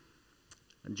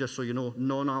 and just so you know,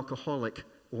 non-alcoholic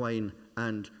wine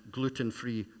and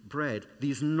gluten-free bread,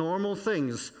 these normal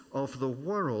things of the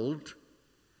world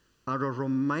are a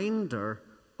reminder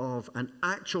of, an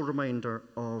actual reminder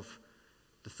of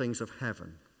the things of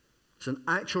heaven. It's an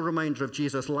actual reminder of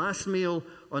Jesus' last meal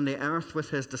on the earth with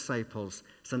his disciples.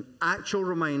 It's an actual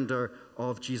reminder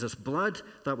of Jesus' blood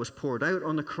that was poured out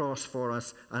on the cross for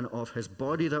us and of his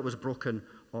body that was broken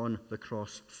on the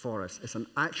cross for us. It's an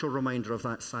actual reminder of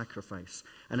that sacrifice.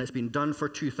 And it's been done for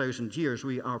 2,000 years.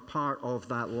 We are part of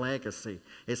that legacy.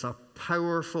 It's a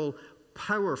powerful,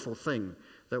 powerful thing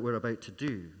that we're about to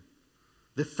do.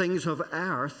 The things of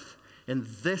earth in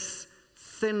this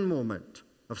thin moment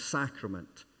of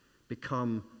sacrament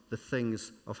become the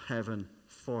things of heaven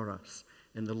for us.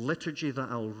 In the liturgy that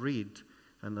I'll read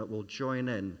and that we'll join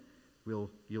in,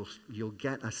 you'll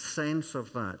get a sense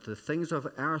of that. The things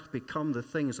of earth become the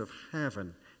things of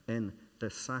heaven in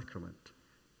this sacrament.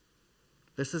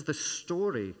 This is the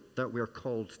story that we're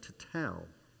called to tell.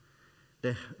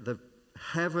 The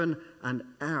heaven and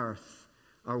earth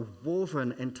are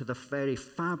woven into the very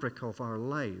fabric of our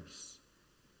lives.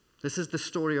 This is the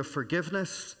story of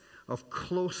forgiveness, of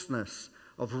closeness,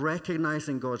 of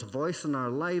recognizing God's voice in our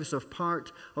lives, of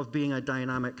part of being a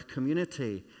dynamic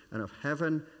community, and of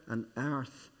heaven and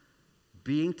earth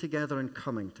being together and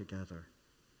coming together.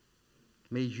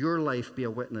 May your life be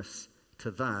a witness to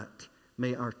that.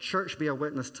 May our church be a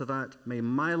witness to that. May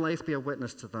my life be a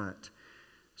witness to that,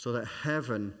 so that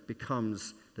heaven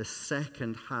becomes the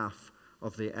second half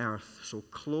of the earth, so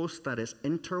close that it's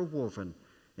interwoven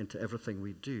into everything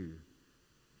we do.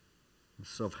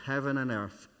 So of heaven and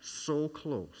earth so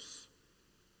close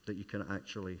that you can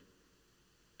actually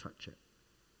touch it.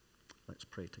 Let's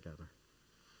pray together.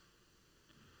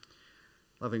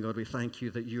 Loving God, we thank you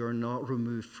that you are not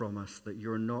removed from us, that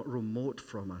you are not remote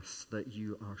from us, that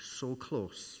you are so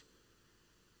close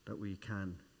that we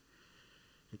can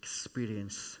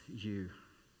experience you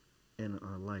in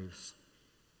our lives.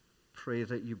 Pray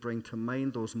that you bring to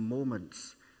mind those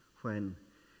moments when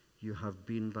you have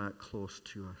been that close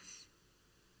to us.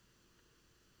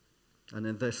 And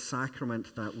in this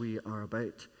sacrament that we are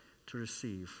about to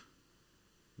receive,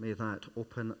 may that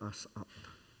open us up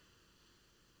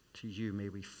to you. May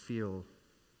we feel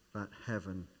that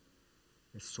heaven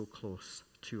is so close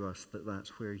to us that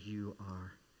that's where you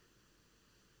are.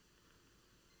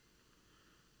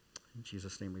 In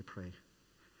Jesus' name we pray.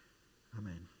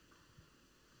 Amen.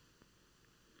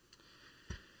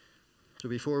 So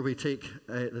before we take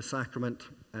the sacrament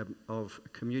of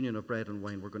communion of bread and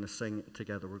wine, we're going to sing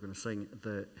together. We're going to sing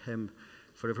the hymn,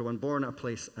 For Everyone Born a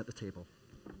Place at the Table.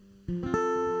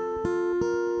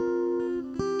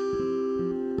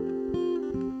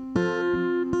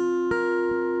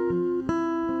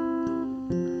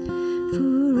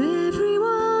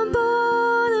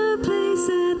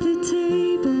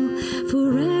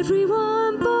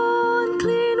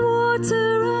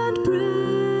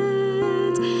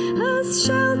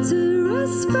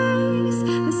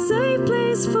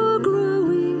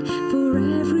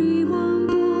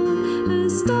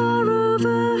 Star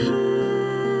overhead.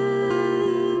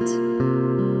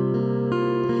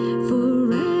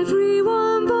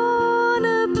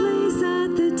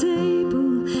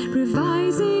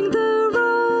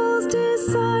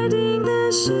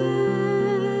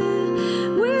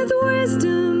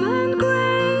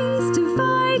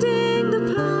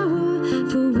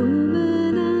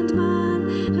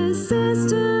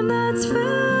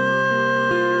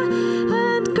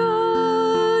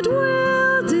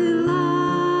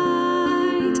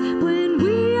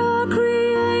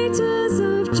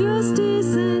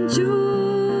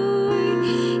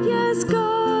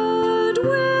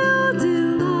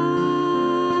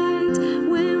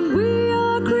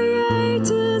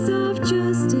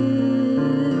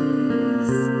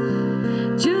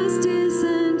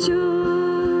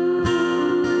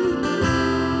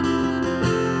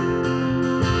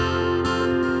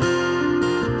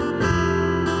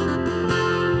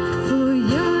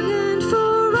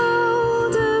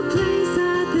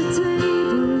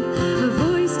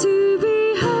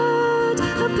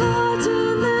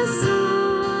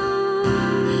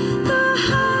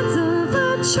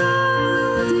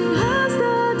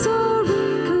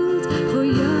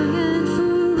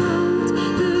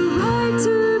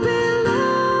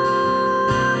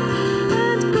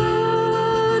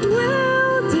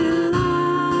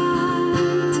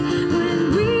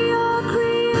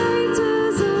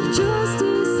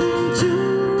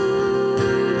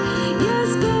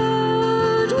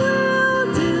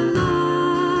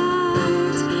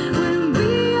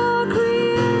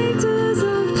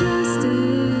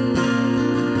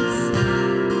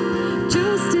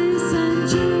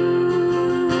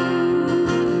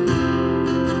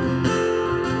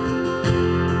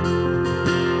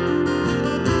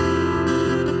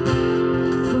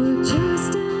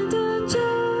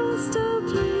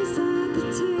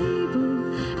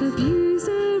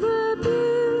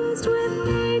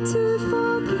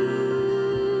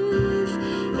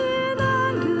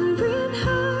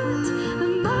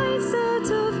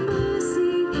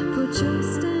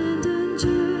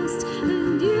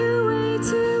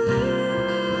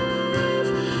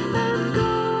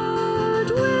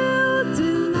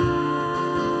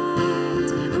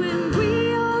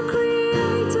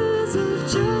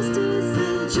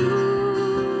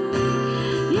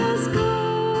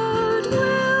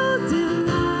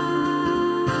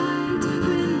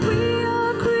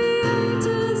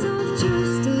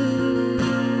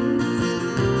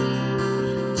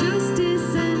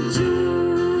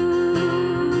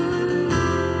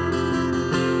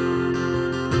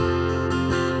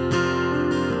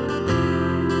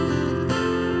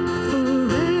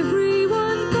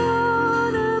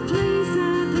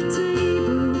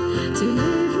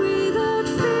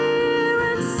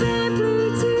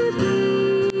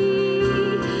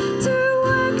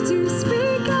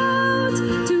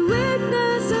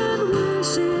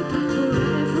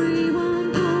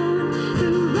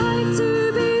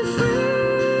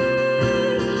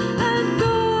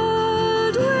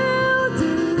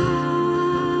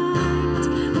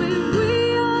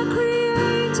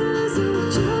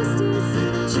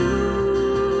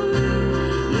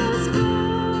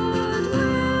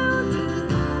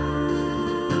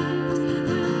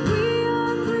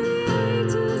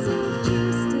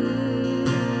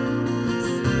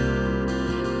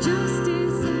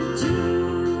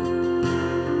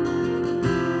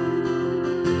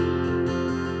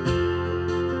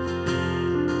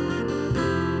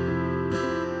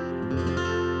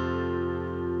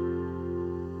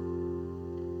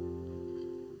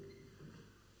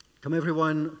 Come,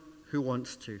 everyone who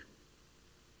wants to.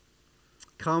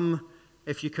 Come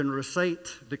if you can recite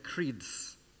the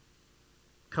creeds.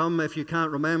 Come if you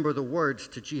can't remember the words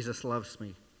to Jesus Loves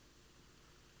Me.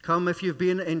 Come if you've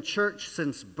been in church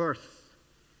since birth.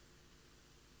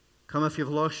 Come if you've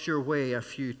lost your way a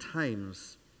few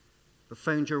times, but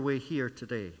found your way here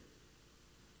today.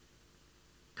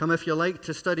 Come if you like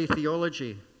to study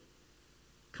theology.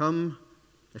 Come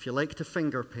if you like to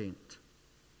finger paint.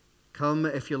 Come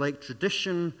if you like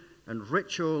tradition and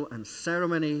ritual and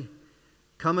ceremony.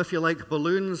 Come if you like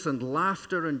balloons and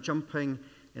laughter and jumping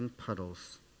in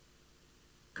puddles.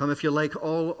 Come if you like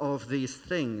all of these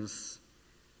things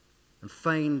and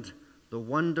find the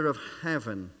wonder of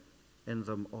heaven in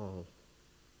them all.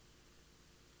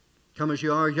 Come as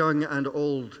you are, young and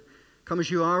old. Come as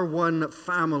you are, one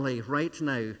family right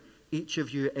now, each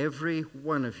of you, every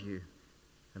one of you,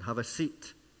 and have a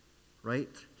seat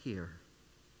right here.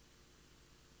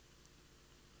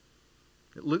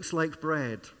 It looks like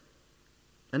bread,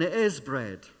 and it is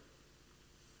bread,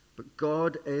 but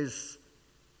God is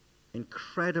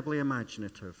incredibly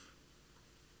imaginative.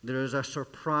 There is a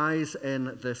surprise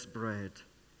in this bread,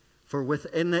 for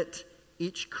within it,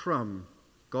 each crumb,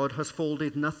 God has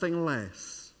folded nothing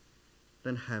less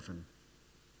than heaven.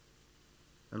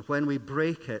 And when we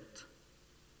break it,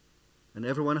 and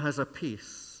everyone has a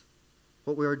piece,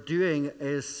 what we are doing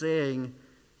is saying,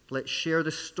 let's share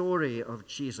the story of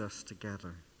Jesus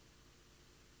together.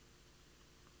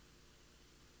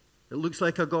 It looks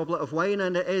like a goblet of wine,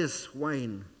 and it is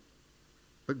wine.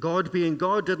 But God, being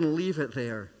God, didn't leave it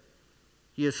there.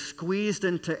 He has squeezed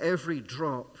into every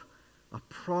drop a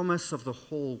promise of the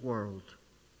whole world.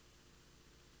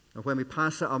 And when we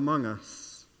pass it among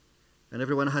us, and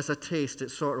everyone has a taste,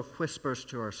 it sort of whispers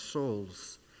to our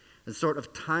souls and sort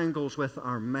of tangles with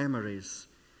our memories,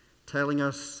 telling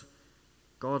us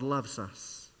God loves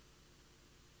us.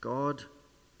 God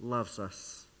loves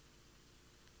us.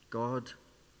 God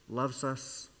loves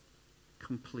us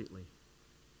completely.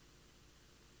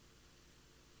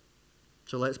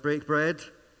 So let's break bread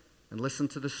and listen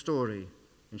to the story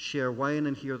and share wine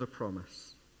and hear the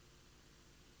promise.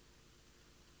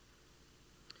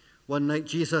 One night,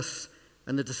 Jesus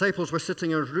and the disciples were sitting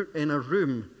in a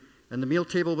room, and the meal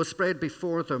table was spread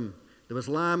before them. There was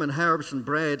lamb and herbs and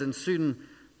bread, and soon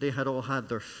they had all had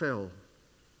their fill.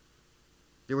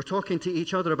 They were talking to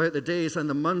each other about the days and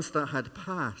the months that had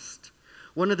passed.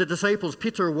 One of the disciples,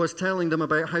 Peter, was telling them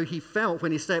about how he felt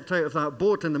when he stepped out of that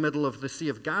boat in the middle of the Sea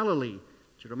of Galilee.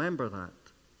 Do you remember that?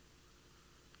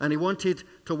 And he wanted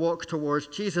to walk towards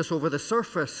Jesus over the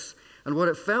surface, and what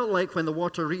it felt like when the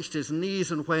water reached his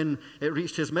knees and when it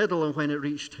reached his middle and when it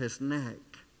reached his neck.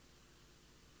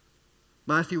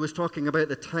 Matthew was talking about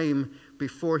the time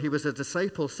before he was a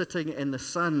disciple, sitting in the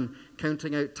sun,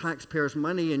 counting out taxpayers'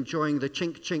 money, enjoying the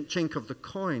chink, chink, chink of the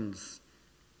coins.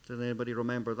 Does anybody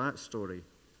remember that story?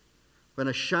 When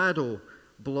a shadow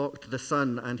blocked the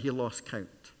sun and he lost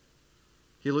count.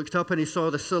 He looked up and he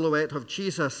saw the silhouette of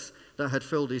Jesus that had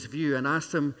filled his view and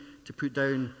asked him to put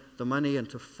down the money and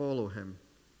to follow him.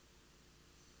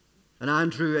 And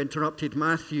Andrew interrupted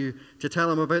Matthew to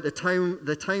tell him about the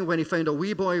time when he found a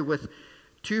wee boy with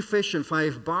 2 fish and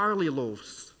 5 barley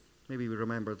loaves. Maybe we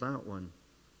remember that one.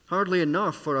 Hardly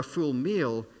enough for a full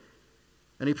meal.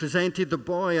 And he presented the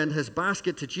boy and his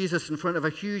basket to Jesus in front of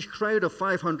a huge crowd of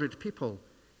 500 people.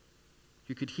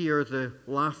 You could hear the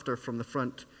laughter from the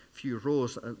front few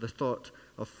rows at the thought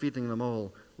of feeding them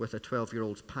all with a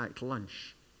 12-year-old's packed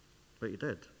lunch. But he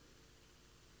did.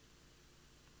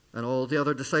 And all the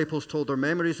other disciples told their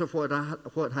memories of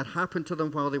what had happened to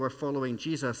them while they were following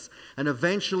Jesus. And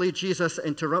eventually Jesus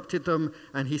interrupted them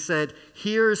and he said,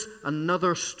 "Here's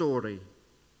another story."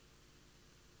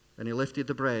 And he lifted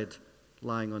the bread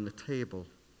lying on the table.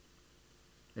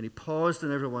 And he paused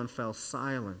and everyone fell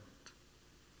silent.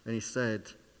 And he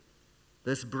said,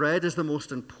 "This bread is the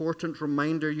most important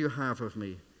reminder you have of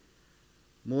me.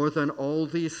 More than all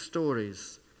these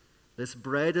stories, this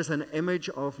bread is an image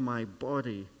of my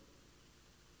body.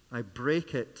 I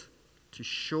break it to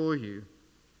show you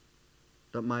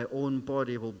that my own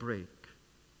body will break.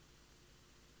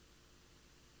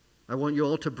 I want you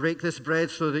all to break this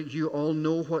bread so that you all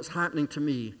know what's happening to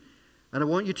me. And I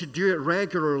want you to do it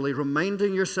regularly,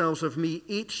 reminding yourselves of me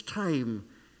each time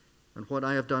and what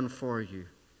I have done for you,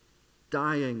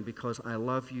 dying because I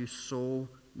love you so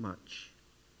much."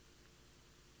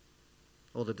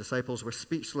 All the disciples were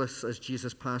speechless as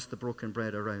Jesus passed the broken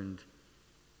bread around.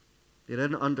 They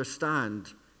didn't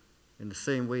understand in the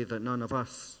same way that none of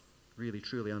us really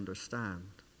truly understand.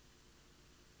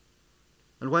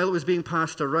 And while it was being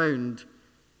passed around,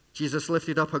 Jesus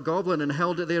lifted up a goblin and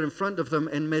held it there in front of them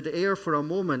in mid-air for a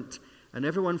moment, and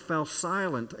everyone fell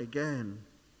silent again.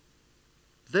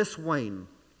 "This wine,"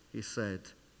 he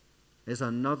said, "is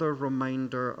another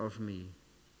reminder of me.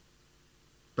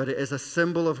 But it is a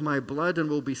symbol of my blood and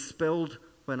will be spilled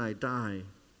when I die.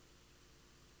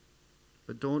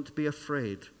 But don't be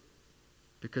afraid,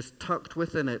 because tucked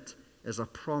within it is a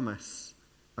promise,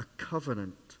 a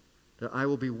covenant, that I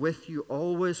will be with you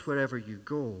always wherever you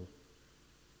go,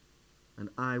 and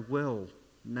I will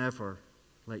never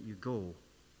let you go."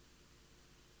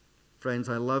 Friends,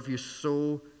 I love you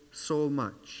so, so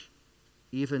much,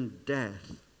 even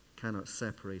death cannot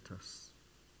separate us.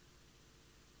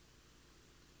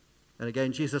 And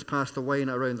again, Jesus passed the wine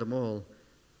around them all.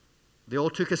 They all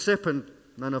took a sip, and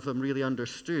none of them really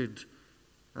understood,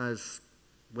 as,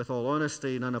 with all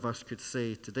honesty, none of us could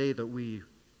say today that we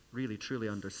really truly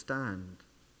understand.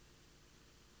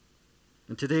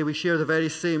 And today we share the very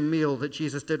same meal that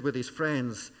Jesus did with his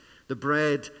friends. The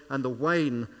bread and the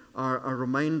wine are a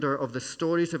reminder of the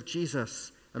stories of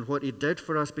Jesus and what he did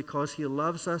for us because he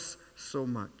loves us so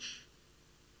much.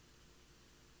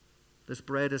 "This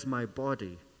bread is my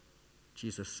body,"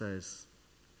 Jesus says.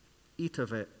 "Eat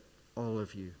of it, all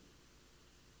of you.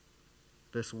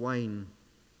 This wine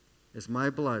is my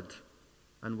blood,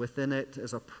 and within it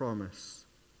is a promise.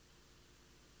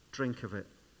 Drink of it,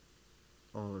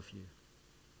 all of you."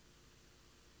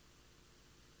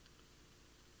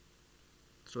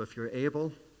 So if you're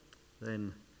able,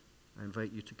 then I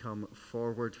invite you to come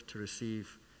forward to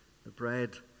receive the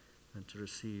bread and to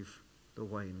receive the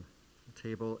wine. The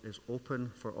table is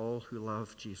open for all who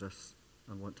love Jesus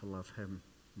and want to love him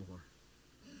more.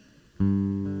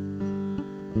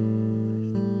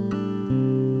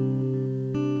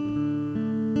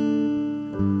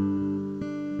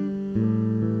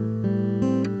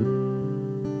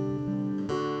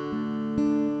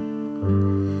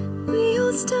 We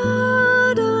all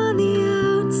start on the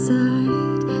outside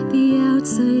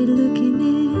looking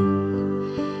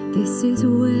in. This is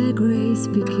where grace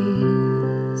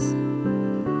begins.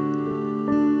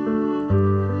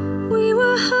 We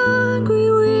were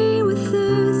hungry, we were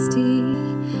thirsty,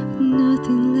 with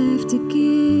nothing left to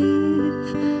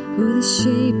give, or the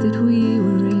shape that we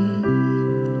were in.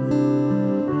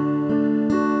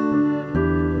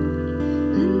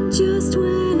 And just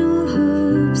when all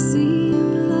hope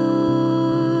seemed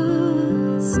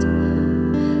lost,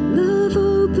 love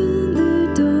opened the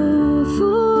door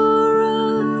for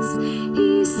us.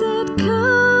 He said,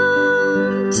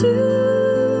 "Come to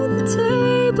the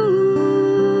table.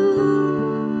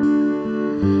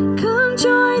 Come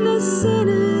join the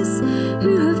sinners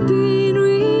who have been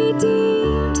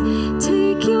redeemed.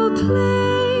 Take your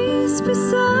place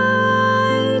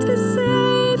beside the Savior.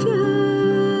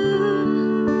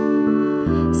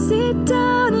 Sit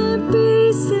down and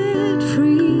be set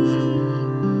free.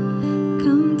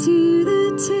 Come to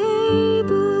the table."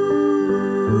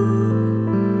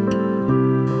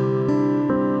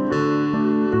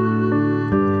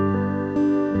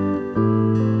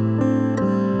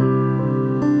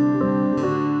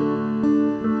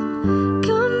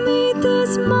 Come meet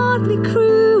this motley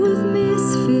crew of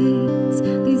misfits,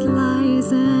 these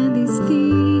liars and these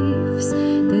thieves.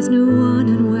 There's no one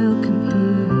unwelcome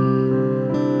here.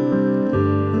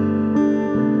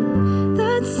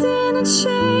 That sin and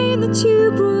shame that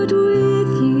you brought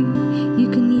with you, you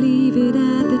can leave it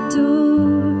at the door.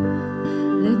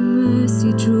 Let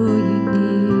mercy draw you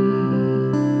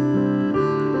near.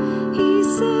 He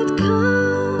said,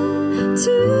 "Come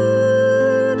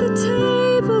to the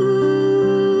table.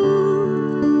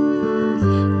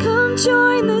 Come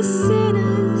join the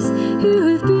sinners who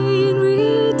have been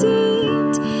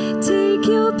redeemed. Take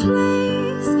your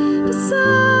place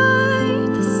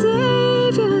beside the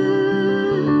Savior.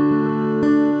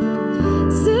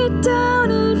 Sit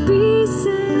down and be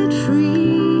set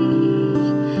free.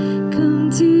 Come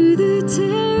to the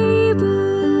table.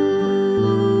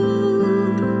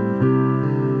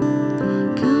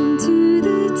 Come to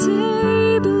the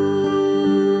table.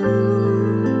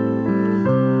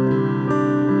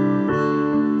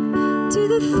 To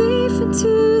the thief and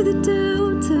to the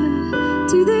doubter,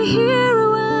 to the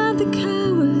hero and the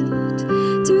coward,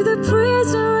 to the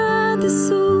prisoner and the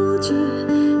soldier,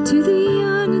 to the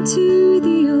young and to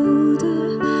the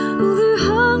older, all who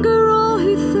hunger, all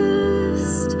who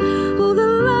thirst, all the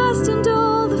last and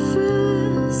all the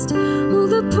first, all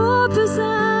the paupers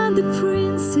and the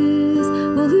princes,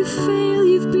 all who fail,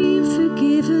 you've been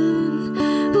forgiven,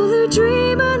 all who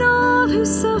dream and all who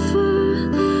suffer,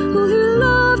 all who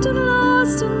loved and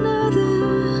lost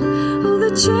another, all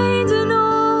the chained and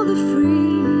all the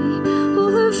free, all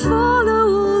who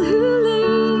follow, all who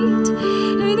lead,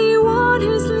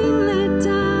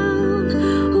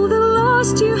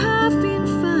 lost, you have been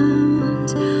found.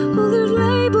 All who's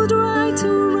labeled right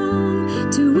or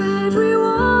wrong, to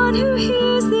everyone who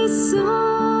hears this song,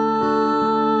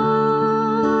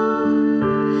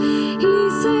 he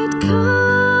said,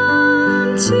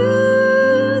 come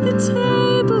to the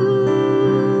table,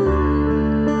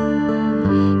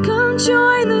 come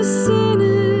join the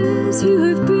sinners who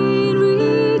have been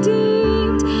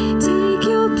redeemed. Take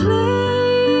your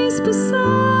place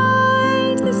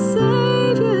beside the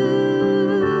Savior.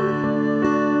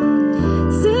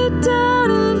 Sit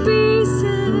down and be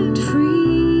set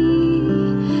free.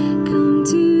 Come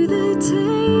to the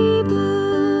table.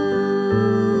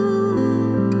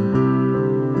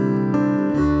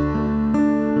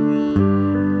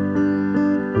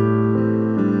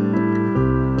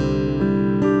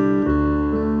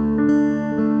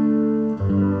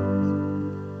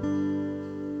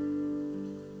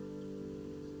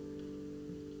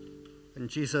 When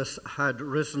Jesus had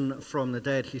risen from the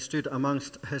dead, he stood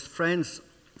amongst his friends,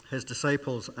 his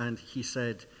disciples, and he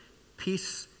said,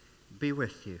 peace be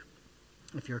with you.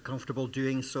 If you're comfortable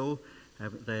doing so,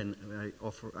 then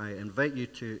I invite you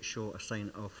to show a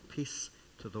sign of peace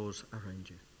to those around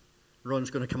you. Ron's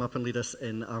going to come up and lead us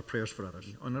in our prayers for others.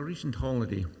 On a recent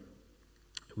holiday,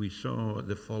 we saw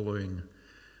the following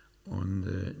on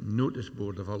the notice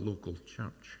board of our local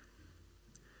church.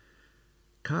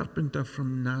 Carpenter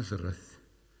from Nazareth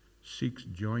seeks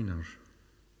joiners.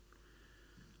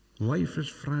 Life is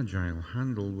fragile,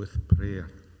 handle with prayer.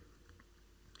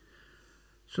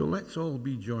 So let's all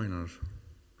be joiners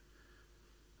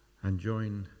and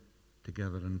join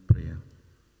together in prayer.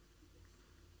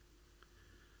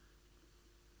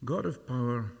 God of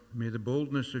power, may the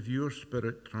boldness of your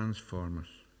Spirit transform us.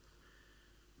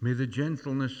 May the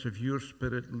gentleness of your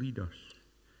Spirit lead us.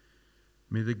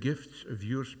 May the gifts of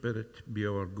your Spirit be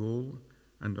our goal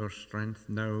and our strength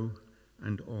now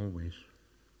and always.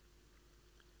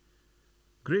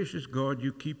 Gracious God,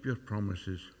 you keep your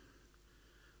promises.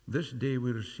 This day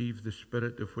we receive the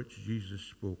Spirit of which Jesus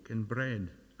spoke in bread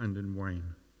and in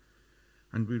wine,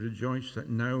 and we rejoice that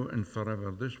now and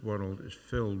forever this world is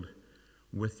filled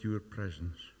with your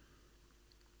presence.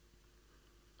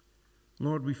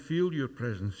 Lord, we feel your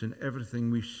presence in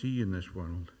everything we see in this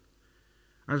world.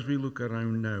 As we look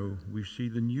around now, we see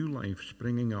the new life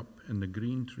springing up in the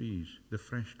green trees, the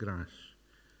fresh grass,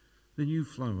 the new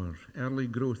flowers, early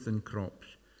growth in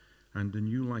crops, and the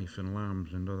new life in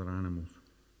lambs and other animals.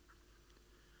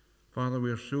 Father,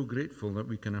 we are so grateful that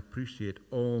we can appreciate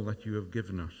all that you have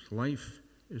given us. Life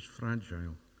is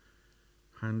fragile.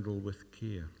 Handle with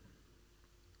care.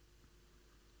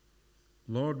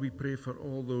 Lord, we pray for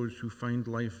all those who find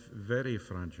life very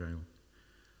fragile,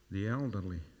 the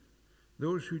elderly,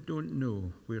 those who don't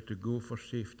know where to go for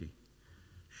safety,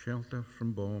 shelter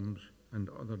from bombs and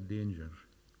other dangers,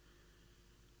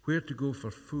 where to go for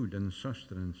food and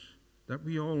sustenance that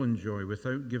we all enjoy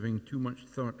without giving too much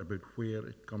thought about where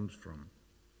it comes from.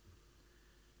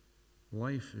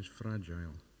 Life is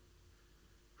fragile.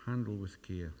 Handle with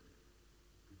care.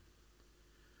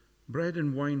 Bread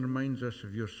and wine reminds us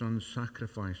of your Son's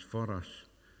sacrifice for us,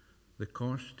 the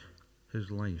cost,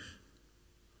 his life.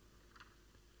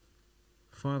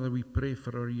 Father, we pray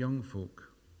for our young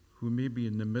folk who may be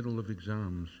in the middle of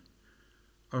exams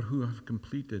or who have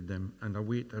completed them and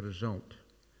await a result.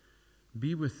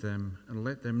 Be with them and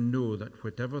let them know that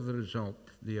whatever the result,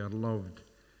 they are loved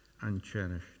and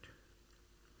cherished.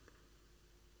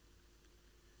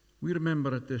 We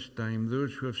remember at this time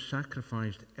those who have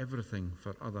sacrificed everything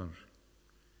for others.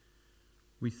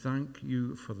 We thank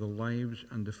you for the lives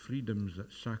and the freedoms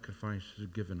that sacrifice has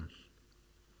given us.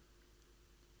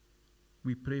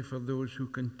 We pray for those who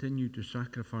continue to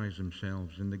sacrifice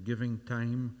themselves in the giving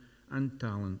time and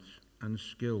talents and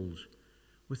skills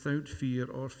without fear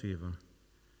or favour.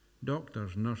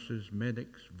 Doctors, nurses,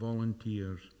 medics,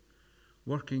 volunteers,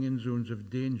 working in zones of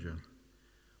danger,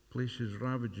 places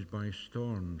ravaged by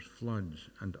storms, floods,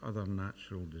 and other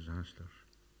natural disasters.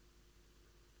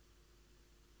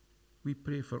 We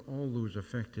pray for all those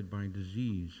affected by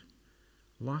disease,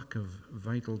 lack of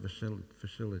vital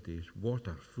facilities,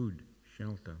 water, food,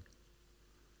 shelter.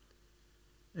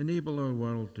 Enable our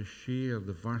world to share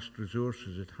the vast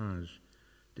resources it has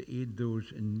to aid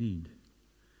those in need.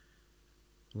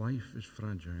 Life is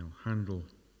fragile. Handle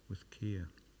with care.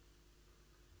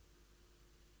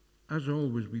 As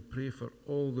always, we pray for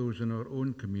all those in our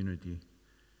own community,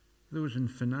 those in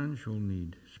financial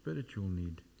need, spiritual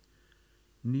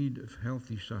need of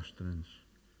healthy sustenance,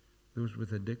 those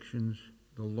with addictions,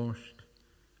 the lost,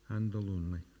 and the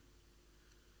lonely.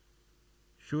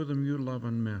 Show them your love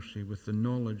and mercy with the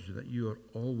knowledge that you are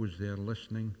always there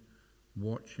listening,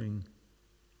 watching,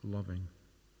 loving.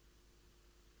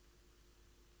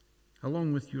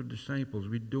 Along with your disciples,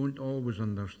 we don't always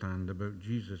understand about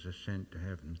Jesus' ascent to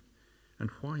heaven and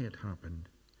why it happened,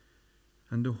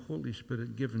 and the Holy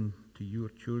Spirit given to your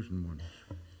chosen ones.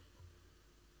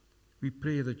 We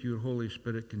pray that your Holy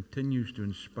Spirit continues to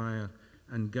inspire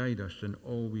and guide us in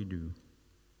all we do.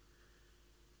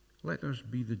 Let us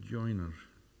be the joiners.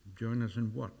 Join us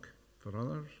in work for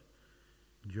others.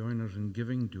 Join us in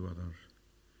giving to others.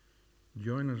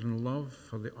 Join us in love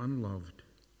for the unloved.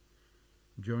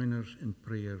 Join us in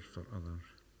prayers for others.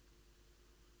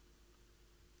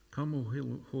 Come, O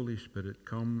Holy Spirit,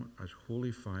 come as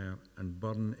holy fire and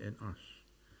burn in us.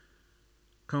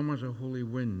 Come as a holy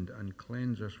wind and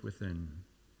cleanse us within.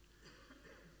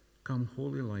 Come,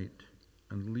 holy light,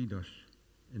 and lead us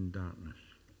in darkness.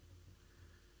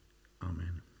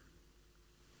 Amen.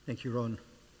 Thank you, Ron.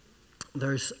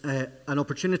 There's an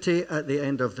opportunity at the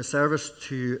end of the service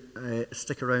to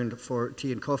stick around for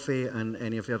tea and coffee and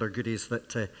any of the other goodies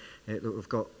that we've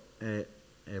got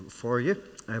for you.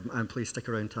 And please stick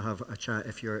around to have a chat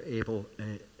if you're able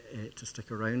to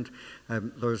stick around.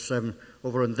 There's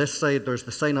over on this side, there's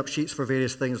the sign-up sheets for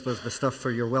various things. There's the stuff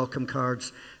for your welcome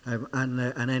cards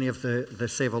and any of the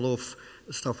Save a Loaf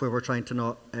stuff where we're trying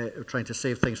to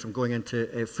save things from going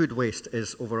into food waste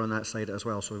is over on that side as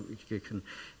well. So you can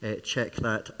check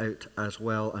that out as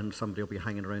well, and somebody will be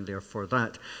hanging around there for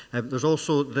that. There's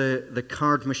also the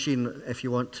card machine if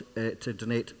you want to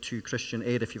donate to Christian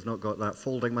Aid. If you've not got that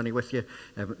folding money with you,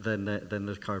 then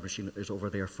the card machine is over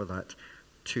there for that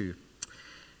too.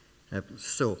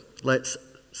 So let's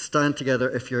stand together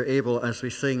if you're able as we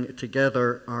sing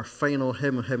together our final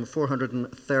hymn, hymn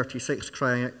 436,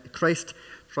 Christ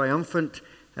Triumphant,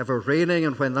 Ever Reigning.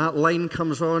 And when that line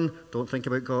comes on, don't think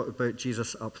about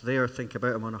Jesus up there, think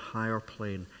about him on a higher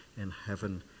plane in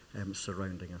heaven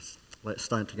surrounding us. Let's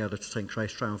stand together to sing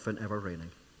Christ Triumphant, Ever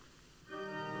Reigning.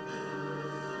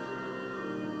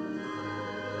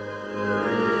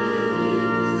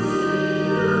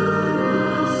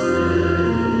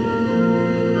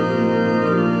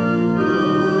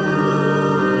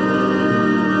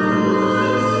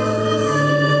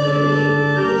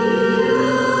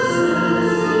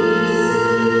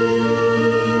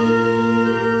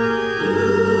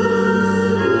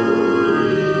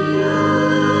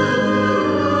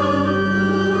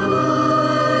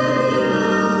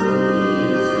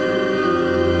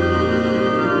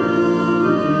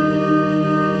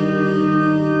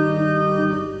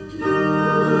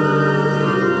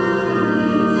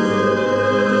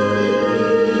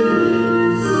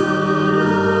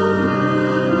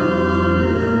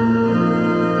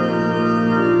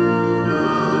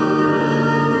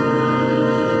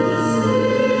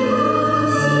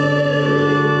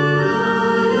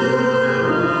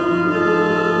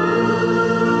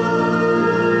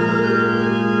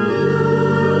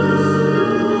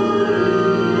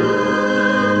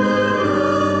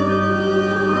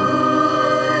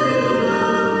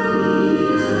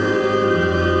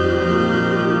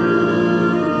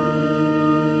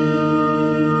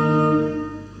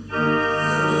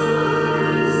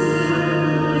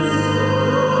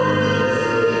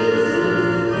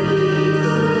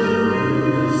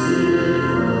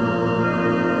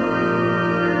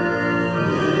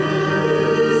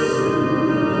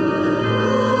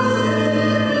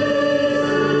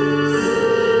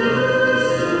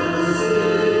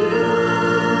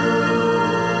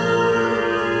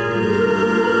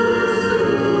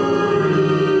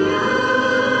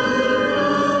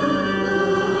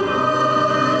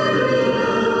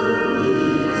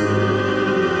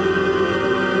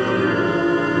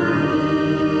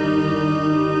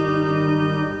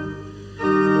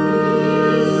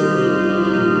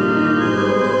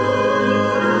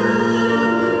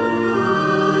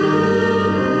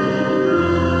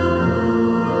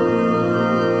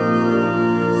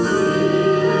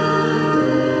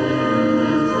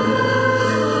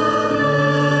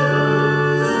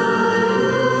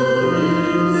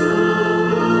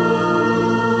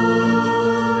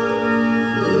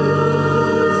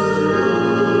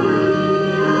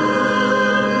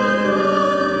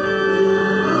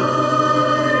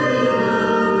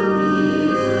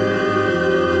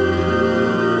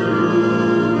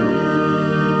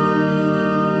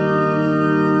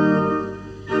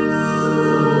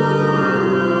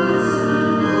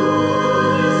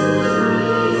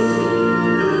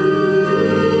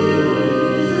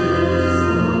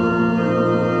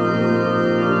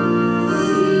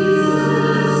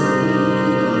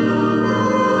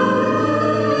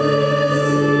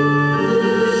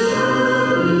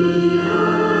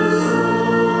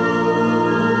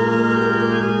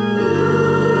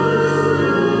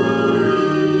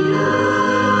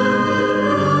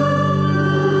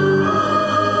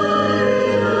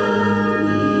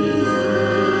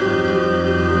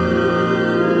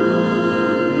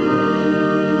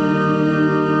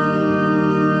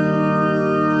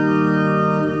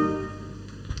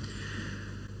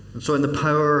 So in the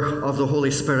power of the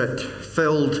Holy Spirit,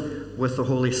 filled with the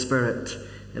Holy Spirit,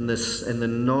 in the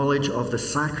knowledge of the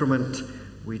sacrament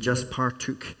we just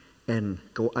partook in,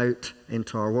 go out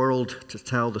into our world to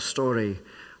tell the story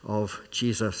of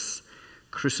Jesus,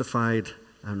 crucified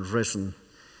and risen.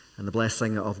 And the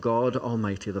blessing of God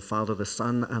Almighty, the Father, the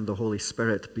Son, and the Holy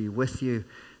Spirit be with you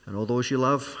and all those you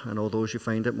love and all those you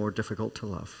find it more difficult to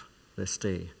love this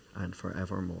day and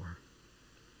forevermore.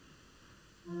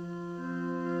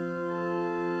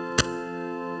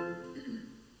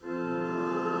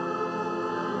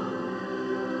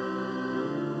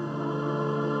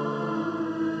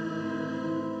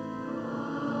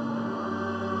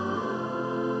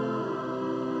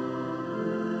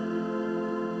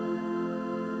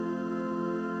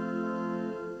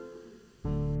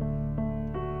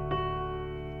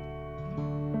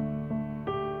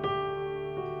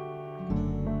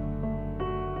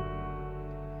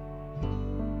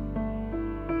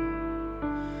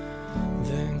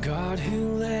 God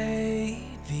who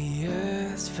laid the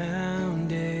earth's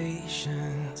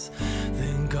foundations,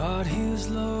 then God who's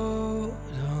Lord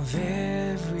of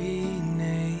every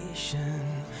nation,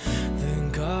 then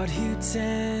God who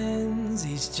tends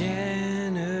each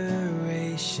generation,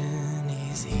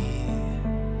 He's here.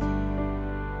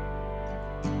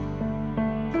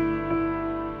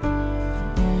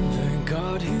 Then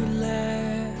God who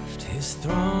left His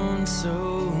throne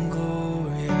so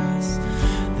glorious,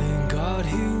 then God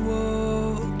who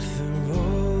walked the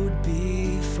road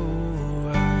before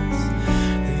us,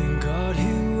 then God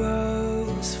who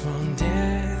rose from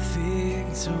death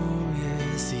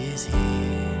victorious, is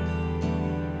here,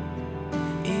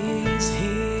 is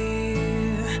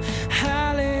here.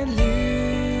 Hallelujah,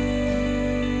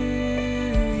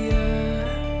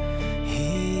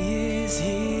 He is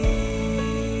here.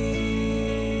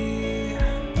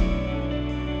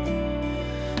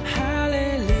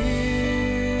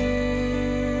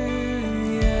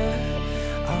 Hallelujah,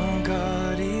 our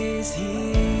God is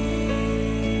here.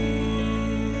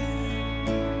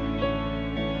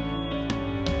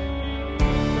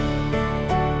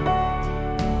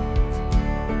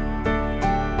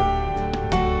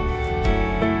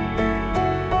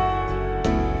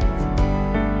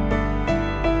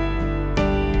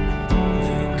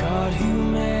 The God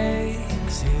who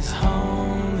makes His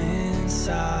home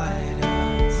inside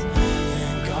us,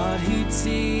 the God who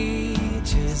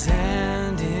teaches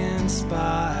and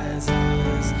inspires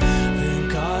us, the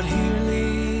God who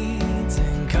leads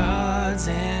and guards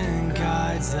and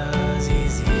guides us,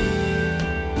 is here,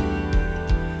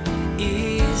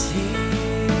 is here.